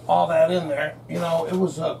all that in there. You know, it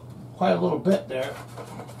was quite a little bit there.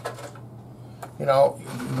 You know,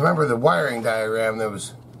 remember the wiring diagram? There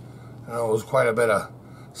was, you know, it was quite a bit of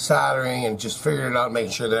soldering and just figuring it out,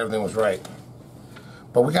 making sure that everything was right.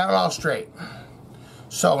 But we got it all straight.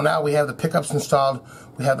 So now we have the pickups installed,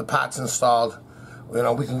 we have the pots installed. You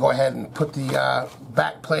know, we can go ahead and put the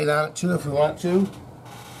back plate on it too if we want to.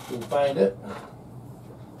 We can find it.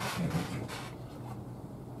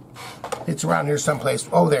 It's around here someplace.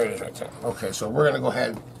 Oh, there it is right there. Okay, so we're going to go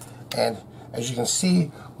ahead and, as you can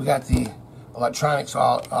see, we got the electronics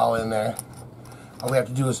all in there. All we have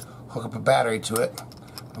to do is hook up a battery to it.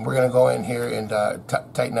 And we're going to go in here and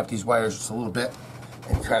tighten up these wires just a little bit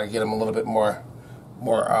and try to get them a little bit more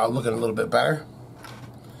looking a little bit better.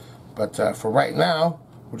 But for right now,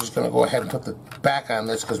 we're just going to go ahead and put the back on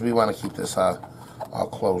this because we want to keep this all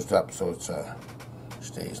closed up so it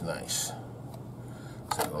stays nice.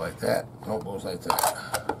 So go like that. No, it goes like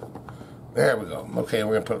that. There we go. Okay,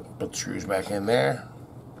 we're going to put the screws back in there.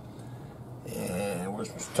 And where's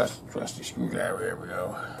my trusty screwdriver? There we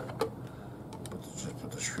go. Just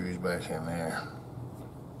put the screws back in there.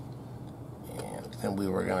 And then we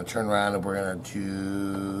were going to turn around and we're going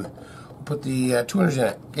to put the tuners in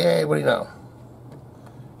it. Yay, what do you know?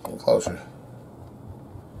 Get closer.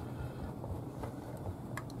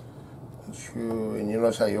 Screw, and you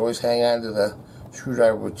notice how you always hang on to the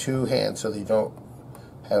screwdriver with two hands so that you don't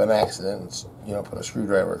have an accident. You know, put a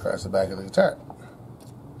screwdriver across the back of the guitar.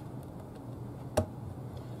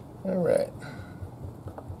 Alright.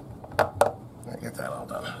 I get that all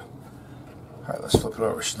done. Alright, let's flip it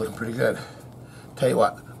over. She's looking pretty good. Tell you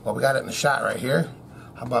what, well, we got it in the shot right here.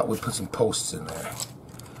 How about we put some posts in there?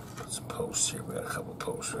 Put some posts here. We got a couple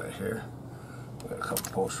posts right here. We got a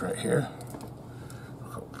couple posts right here. A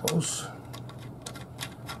couple posts.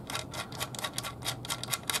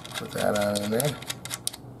 Put that on in there.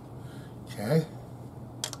 Okay.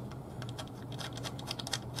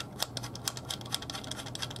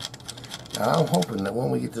 Now I'm hoping that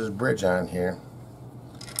when we get this bridge on here,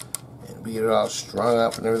 and we get it all strung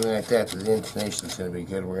up and everything like that, the intonation is going to be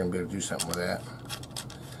good. We're going to be able to do something with that.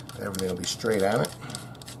 Everything will be straight on it.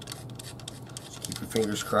 Just keep your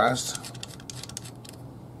fingers crossed.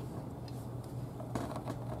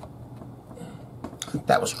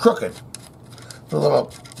 That was crooked. The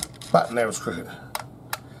little button there was crooked.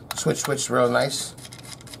 The switched real nice.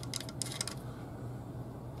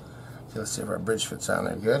 Okay, let's see if our bridge fits on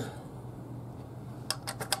there good.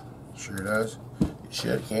 Sure does. It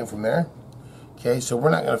should. It came from there. Okay, so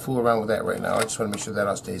we're not going to fool around with that right now. I just want to make sure that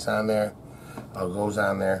all stays on there. All goes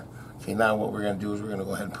on there. Okay, now what we're going to do is we're going to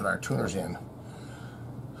go ahead and put our tuners in.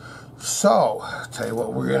 So, I'll tell you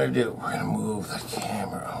what we're going to do. We're going to move the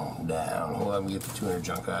camera on down. Hold on, let me get the tuner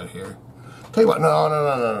junk out of here. Tell you what,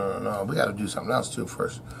 no. We got to do something else too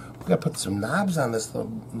first. We got to put some knobs on this little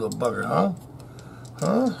bugger, huh?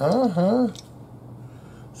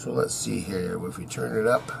 So let's see here. If we turn it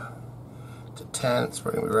up to 10, it's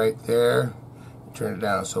going to be right there. Turn it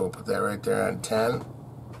down, so we'll put that right there on 10.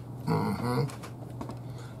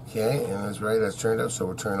 Okay, and that's right, that's turned up, so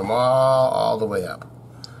we'll turn them all the way up.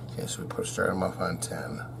 Okay, so we start them off on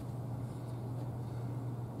 10.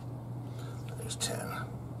 There's 10.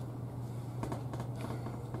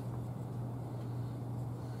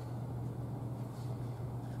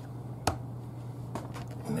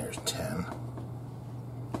 And there's 10.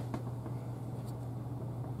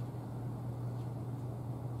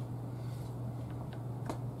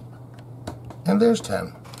 And there's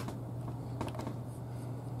 10.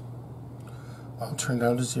 All turned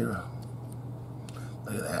down to 0.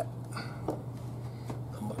 Look at that.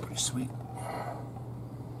 That looks pretty sweet.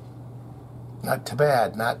 Not too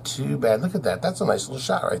bad, not too bad. Look at that. That's a nice little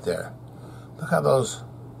shot right there. Look how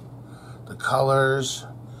the colors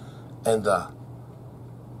and the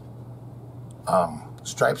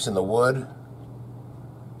stripes in the wood,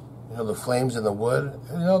 you know, the flames in the wood,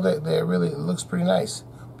 you know, they really, it looks pretty nice.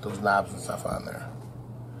 Those knobs and stuff on there.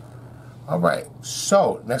 Alright,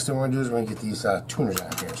 so next thing we're going to do is we're going to get these tuners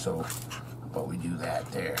on here. So, but we do that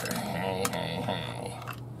there. Hey.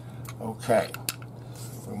 Okay.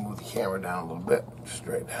 We'll move the camera down a little bit,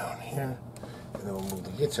 straight down here. And then we'll move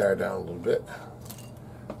the guitar down a little bit.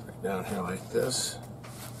 Right down here like this.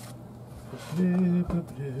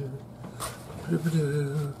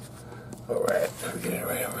 Alright, we get it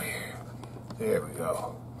right over here. There we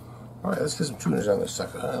go. Alright, let's get some tuners on this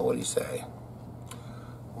sucker, huh? What do you say?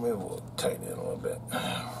 Maybe we'll tighten it a little bit.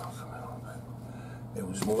 Maybe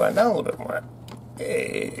we'll just move on down a little bit more.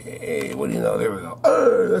 Hey, what do you know? There we go.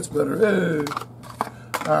 Oh, that's better. Hey.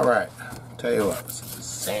 Alright, tell you what, let's get the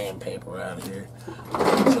sandpaper out of here.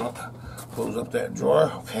 Close up that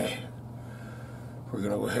drawer. Okay. We're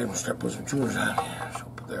going to go ahead and start putting some tuners on here. So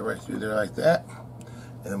put that right through there like that.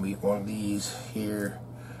 And then we get one of these here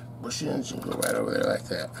bushings and go right over there like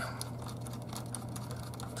that.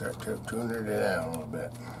 Start to tune it down a little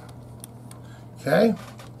bit. Okay.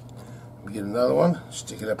 We get another one.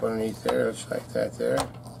 Stick it up underneath there, just like that there.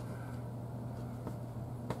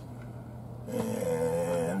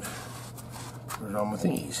 And put it on my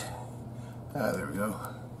thingies. Ah, there we go.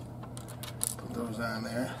 Put those on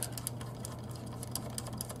there.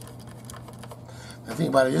 The thing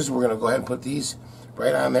about it is we're going to go ahead and put these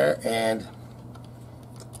right on there, and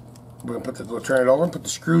we're going to turn it over and put the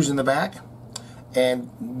screws in the back. And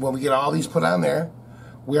when we get all these put on there,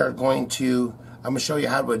 we are going to, I'm going to show you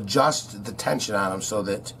how to adjust the tension on them so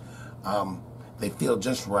that they feel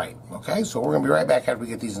just right. Okay, so we're going to be right back after we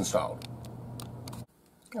get these installed.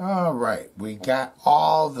 Alright, we got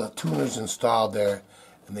all the tuners installed there,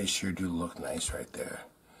 and they sure do look nice right there.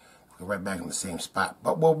 Right back in the same spot.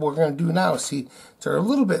 But what we're going to do now is see, they're a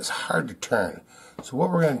little bit hard to turn. So what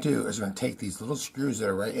we're going to do is we're going to take these little screws that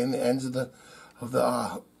are right in the ends of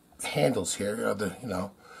the handles here,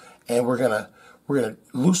 and we're going to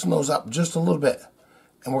loosen those up just a little bit,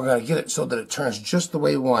 and we're going to get it so that it turns just the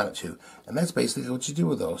way we want it to. And that's basically what you do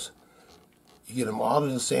with those. You get them all to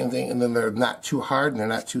the same thing, and then they're not too hard and they're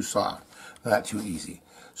not too soft, they're not too easy.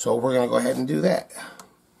 So we're going to go ahead and do that.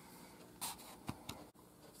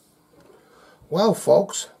 Well,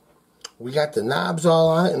 folks, we got the knobs all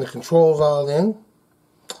on it and the controls all in.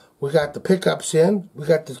 We got the pickups in. We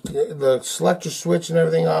got the selector switch and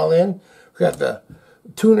everything all in. We got the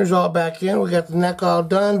tuners all back in. We got the neck all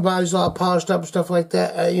done. Body's all polished up and stuff like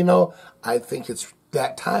that. I think it's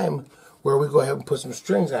that time where we go ahead and put some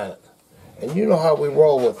strings on it. And you know how we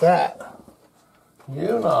roll with that.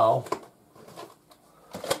 You know.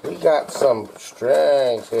 We got some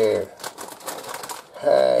strings here.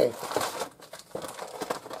 Hey.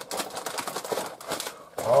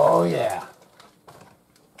 Oh yeah.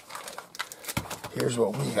 Here's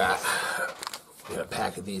what we got. We got a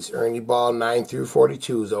pack of these Ernie Ball 9 through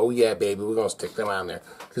 42s. Oh yeah, baby, we're gonna stick them on there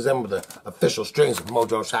because them are the official strings of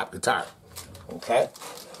MOJO Shop Guitar. Okay.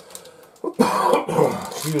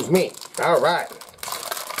 Excuse me. All right.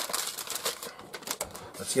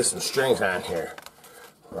 Let's get some strings on here.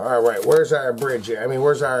 All right. Where's our bridge?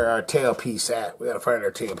 Where's our tailpiece at? We gotta find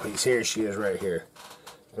our tailpiece. Here she is, right here.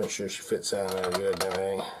 Make sure she fits on there good and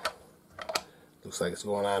everything. Looks like it's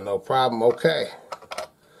going on no problem. Okay.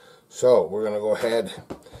 So we're gonna go ahead.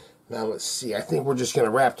 Now let's see. I think we're just gonna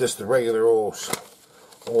wrap this the regular old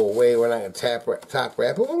way. We're not gonna top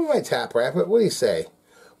wrap it. We might top wrap it. What do you say?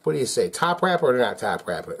 What do you say? Top wrap it or not top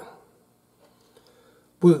wrap it?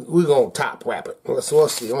 We're gonna top wrap it. Let's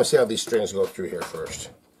see. I'm gonna see how these strings go through here first.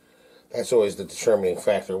 That's always the determining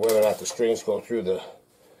factor, whether or not the strings go through the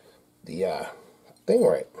thing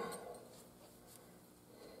right.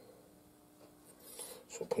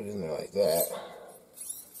 So put it in there like that.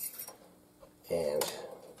 And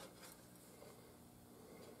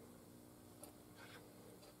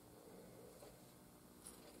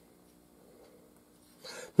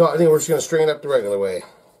no, I think we're just going to string it up the regular way.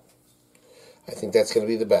 I think that's going to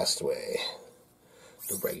be the best way.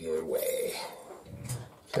 The regular way.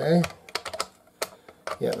 Okay?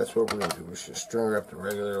 Yeah, that's what we're going to do. We're just going to string her up the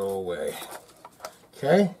regular old way.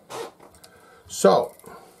 Okay? So,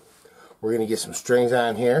 we're going to get some strings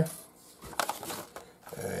on here.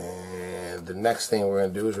 And the next thing we're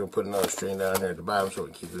going to do is we're going to put another string down here at the bottom so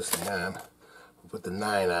we can keep this thing on. We'll put the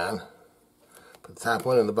 9 on. Put the top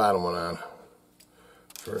one and the bottom one on.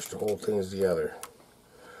 First to hold things together.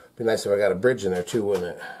 Be nice if I got a bridge in there too,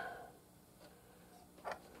 wouldn't it?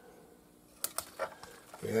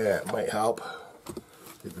 Yeah, it might help.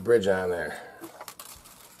 Get the bridge on there.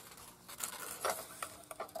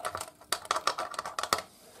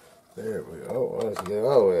 There we go. Let's get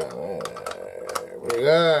over there.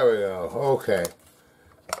 There we go. Okay.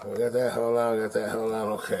 We got that. Hold on. We got that. Hold on.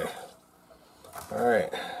 Okay. All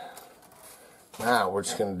right. Now we're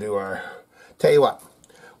just gonna do our. Tell you what.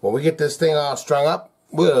 When we get this thing all strung up,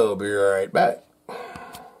 we'll be right back.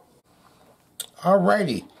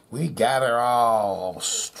 Alrighty, we got her all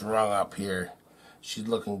strung up here. She's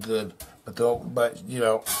looking good, but you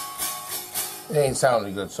know, it ain't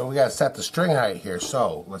sounding good. So we gotta set the string height here.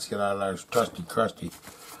 So let's get out our trusty crusty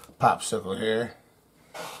popsicle here,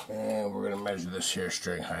 and we're gonna measure this here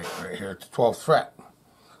string height right here at the 12th fret.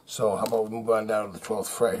 So how about we move on down to the 12th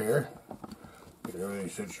fret here? Get everything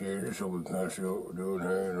situated so we can kind of see what we're doing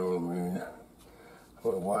here, you know what I mean?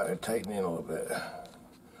 We'll tighten in a little bit.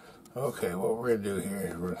 Okay, what we're going to do here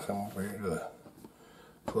is we're going to come over here to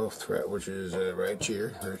the 12th fret, which is right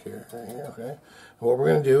here, okay. And what we're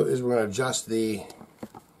going to do is we're going to adjust the,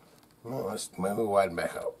 well, let's widen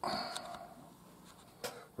back out.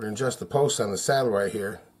 We're going to adjust the posts on the saddle right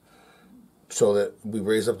here so that we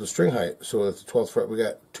raise up the string height. So at the 12th fret, we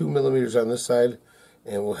got 2 millimeters on this side,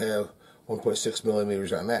 and we'll have 1.6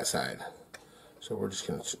 millimeters on that side. So we're just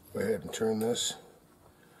going to go ahead and turn this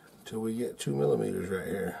until we get 2 millimeters right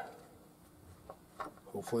here.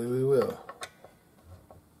 Hopefully we will.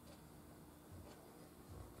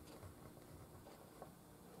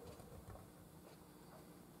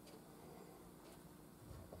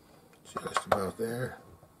 Just about there.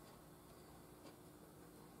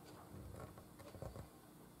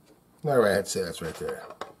 Alright, I'd say that's right there.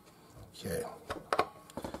 Okay.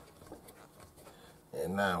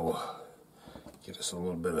 And now we'll get us a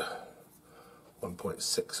little bit of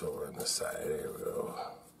 1.6 over on this side. There we go.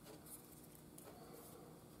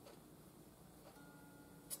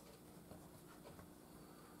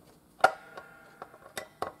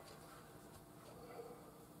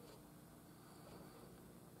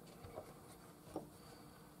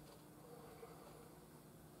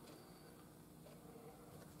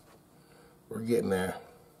 We're getting there.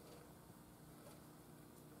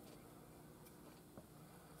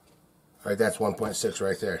 Alright, that's 1.6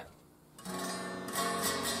 right there.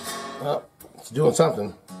 Well, it's doing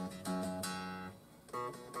something.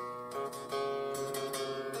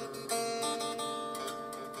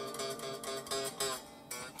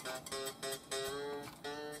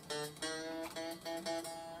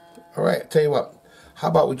 Alright, tell you what. How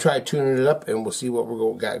about we try tuning it up and we'll see what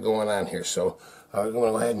we're got going on here. So we're going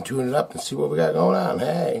to go ahead and tune it up and see what we got going on.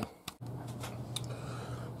 Hey.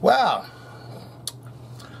 Wow.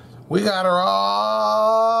 We got her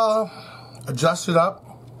all adjusted up.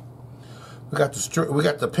 We got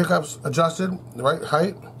the pickups adjusted, the right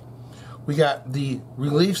height. We got the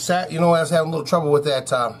relief set. You know, I was having a little trouble with that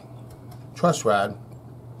truss rod,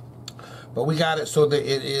 but we got it so that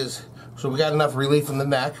it is. So we got enough relief in the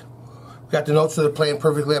neck. We got the notes that are playing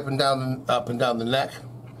perfectly up and down the neck.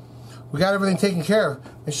 We got everything taken care of,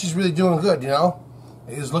 and she's really doing good. You know,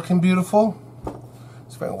 it is looking beautiful.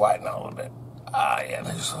 Let's bring it widen out a little bit. Ah, yeah,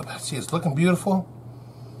 just a little bit. See, it's looking beautiful.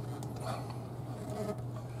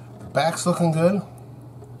 The back's looking good.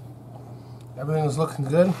 Everything is looking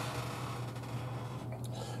good.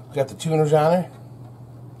 We got the tuners on her.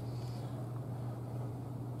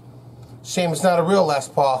 Shame it's not a real Les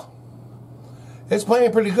Paul. It's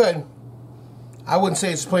playing pretty good. I wouldn't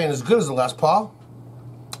say it's playing as good as the Les Paul,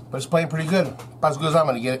 but it's playing pretty good. About as good as I'm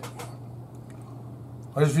going to get it.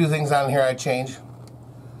 There's a few things on here I'd change.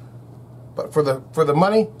 But for the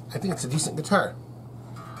money, I think it's a decent guitar.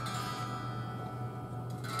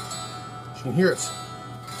 You can hear it.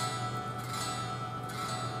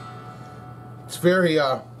 It's very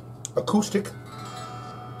acoustic.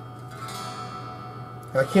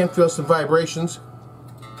 And I can feel some vibrations.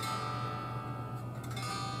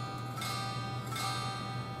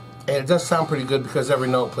 And it does sound pretty good because every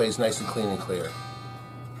note plays nice and clean and clear.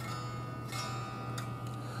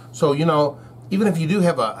 So, you know, even if you do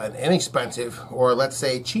have an inexpensive or let's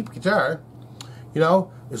say cheap guitar, you know,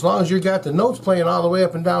 as long as you got the notes playing all the way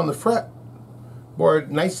up and down the fret, or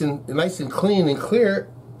nice and clean and clear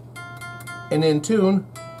and in tune,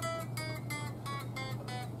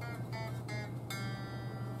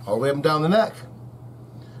 all the way up and down the neck,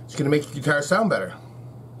 it's going to make your guitar sound better.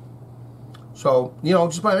 So, you know,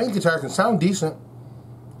 just about any guitar can sound decent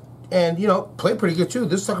and, you know, play pretty good too.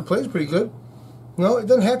 This sucker plays pretty good. You know, it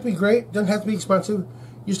doesn't have to be great, it doesn't have to be expensive.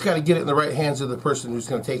 You just got to get it in the right hands of the person who's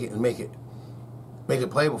going to take it and make it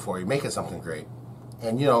playable for you, make it something great.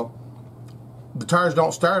 And, you know, guitars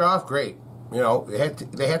don't start off great. You know, they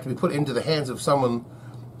have to be put into the hands of someone,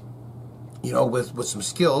 you know, with some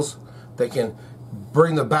skills that can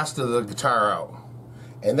bring the best of the guitar out.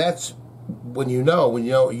 And that's when you know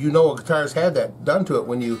a guitar's had that done to it,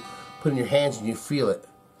 when you put it in your hands and you feel it,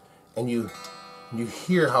 and you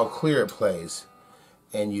hear how clear it plays,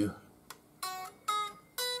 and you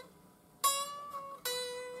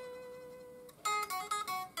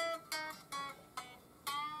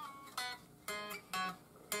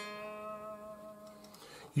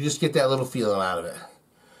just get that little feeling out of it.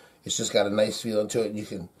 It's just got a nice feeling to it. You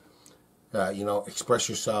can, you know, express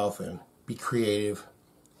yourself and be creative.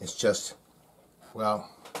 It's just, well,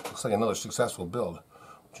 looks like another successful build.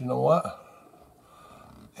 But you know what?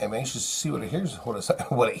 I'm anxious to see what it hears,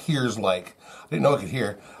 what it hears like. I didn't know it could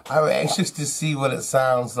hear. I'm anxious to see what it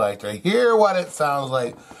sounds like, to hear what it sounds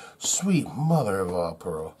like. Sweet mother of all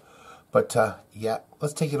pearl. But yeah,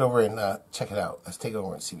 let's take it over and check it out. Let's take it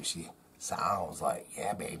over and see what she sounds like.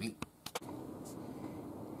 Yeah, baby.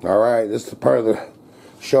 Alright, this is the part of the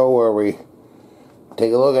show where we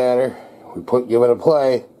take a look at her, give it a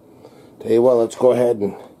play. Tell you what, let's go ahead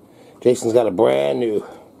and Jason's got a brand new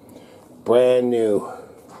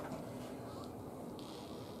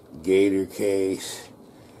gator case.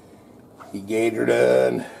 He gatored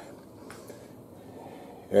done.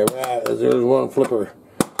 Alright, there's one flipper,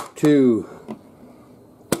 2,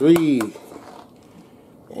 3,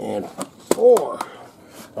 and 4. I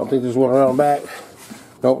don't think there's one around the back.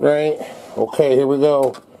 Nope, there ain't. Okay, here we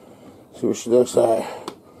go. See what she looks like.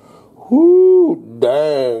 Whoo,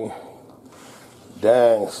 dang.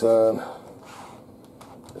 Dang, son.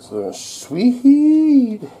 It's looking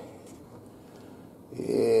sweet.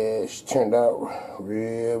 Yeah, she turned out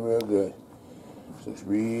real good. She looks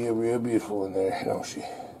real beautiful in there, don't she?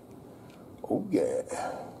 Oh, yeah.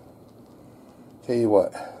 Tell you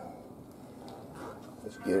what.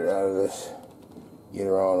 Let's get her out of this. Get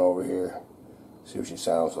her on over here. See what she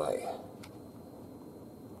sounds like.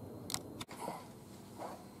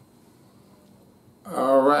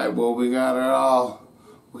 Alright, well, we got it all.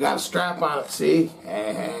 We got a strap on it, see?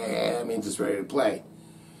 Hey, that means it's ready to play.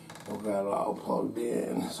 We got it all plugged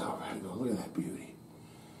in. It's all ready to go. Look at that beauty.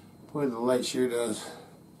 Boy, the light sure does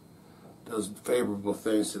favorable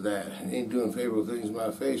things to that. It ain't doing favorable things to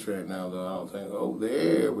my face right now, though. I don't think. Oh,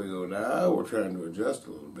 there we go. Now we're trying to adjust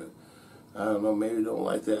a little bit. I don't know, maybe don't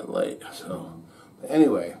like that light. So, but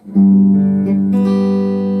anyway.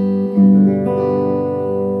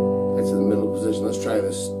 That's in the middle position. Let's try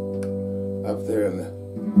this up there in the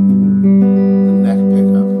neck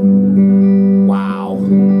pickup. Wow.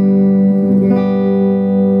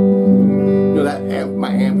 You know, that amp,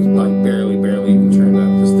 my amp is like barely even turned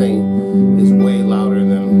up. This thing is way louder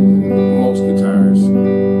than most guitars.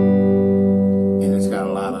 And it's got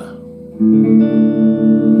a lot of,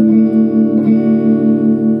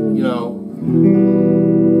 you know,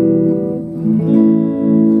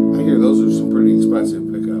 I hear those are some pretty expensive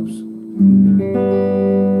pickups.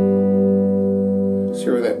 Let's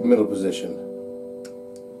hear that middle position.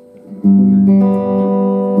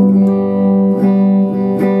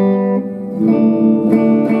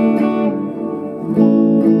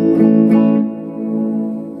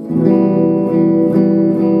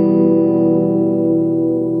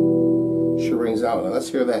 Sure rings out. Now let's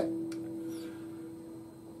hear that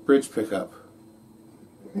bridge pickup.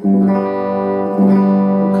 Kind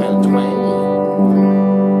of twangy,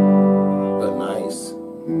 but nice.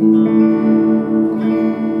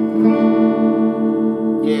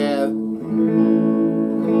 Yeah,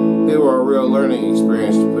 they were a real learning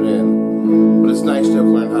experience to put in, but it's nice to have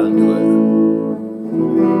learned how to do it.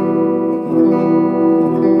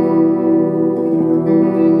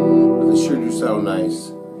 But they sure do sound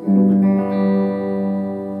nice.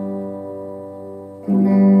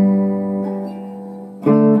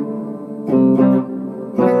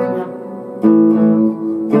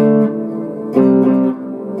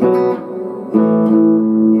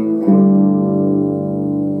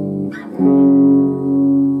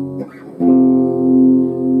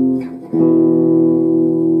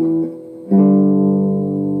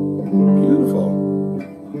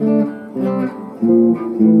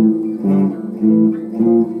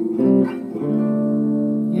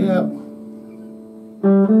 Yep.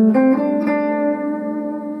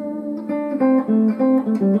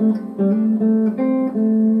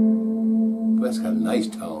 That's got a nice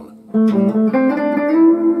tone.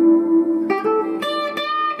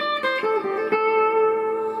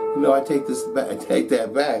 You know, I take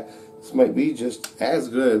that back. This might be just as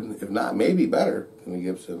good, if not maybe better, than the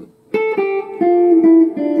Gibson.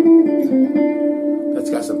 That's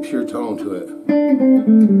got some pure tone to it.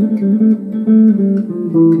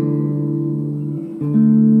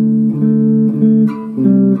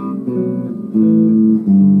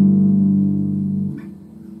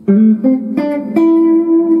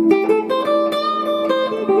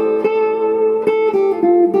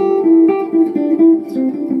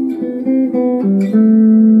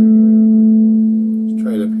 Let's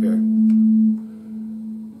try it up here.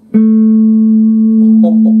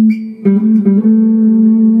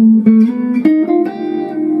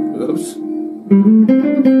 Oops.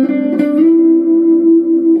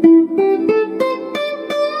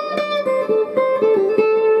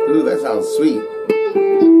 Ooh, that sounds sweet.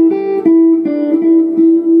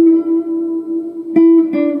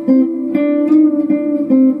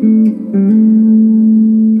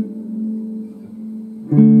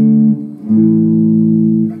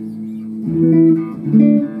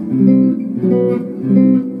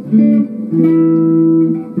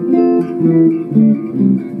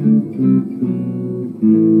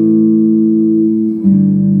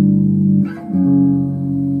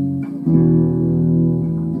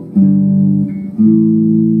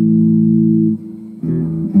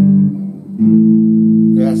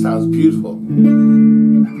 Yeah, that sounds beautiful. You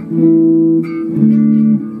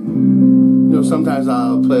know, sometimes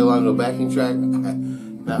I'll play along to a backing track.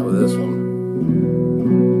 Not with this one.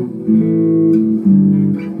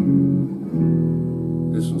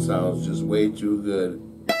 This one sounds just way too good.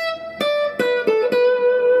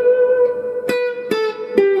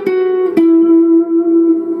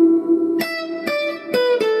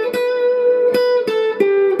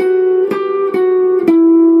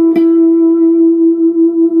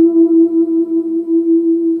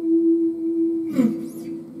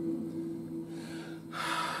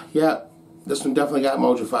 Yeah, this one definitely got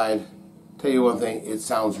mojified. Tell you one thing, it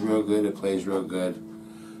sounds real good, it plays real good.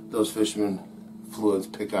 Those Fishman Fluids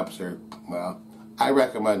pickups are, well, I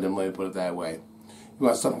recommend them, let me put it that way. You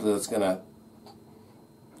want something that's gonna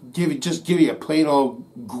give you a plain old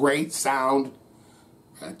great sound,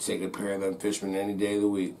 I'd take a pair of them Fishman any day of the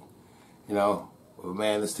week. You know, but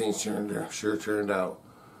man, this thing's sure turned out.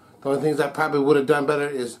 The only things I probably would have done better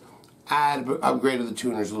is I'd upgraded the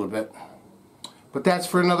tuners a little bit. But that's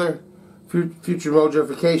for another future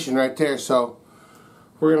mojification right there. So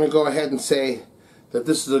we're going to go ahead and say that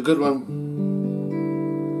this is a good one.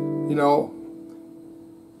 You know,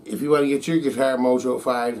 if you want to get your guitar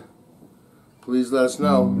mojified, please let us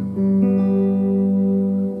know.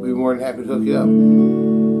 We'd be more than happy to hook you up.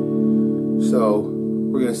 So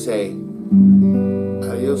we're going to say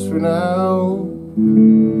adios for now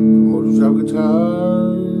from Mojo Shop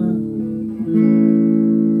Guitar.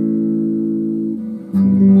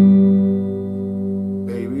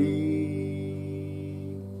 Baby.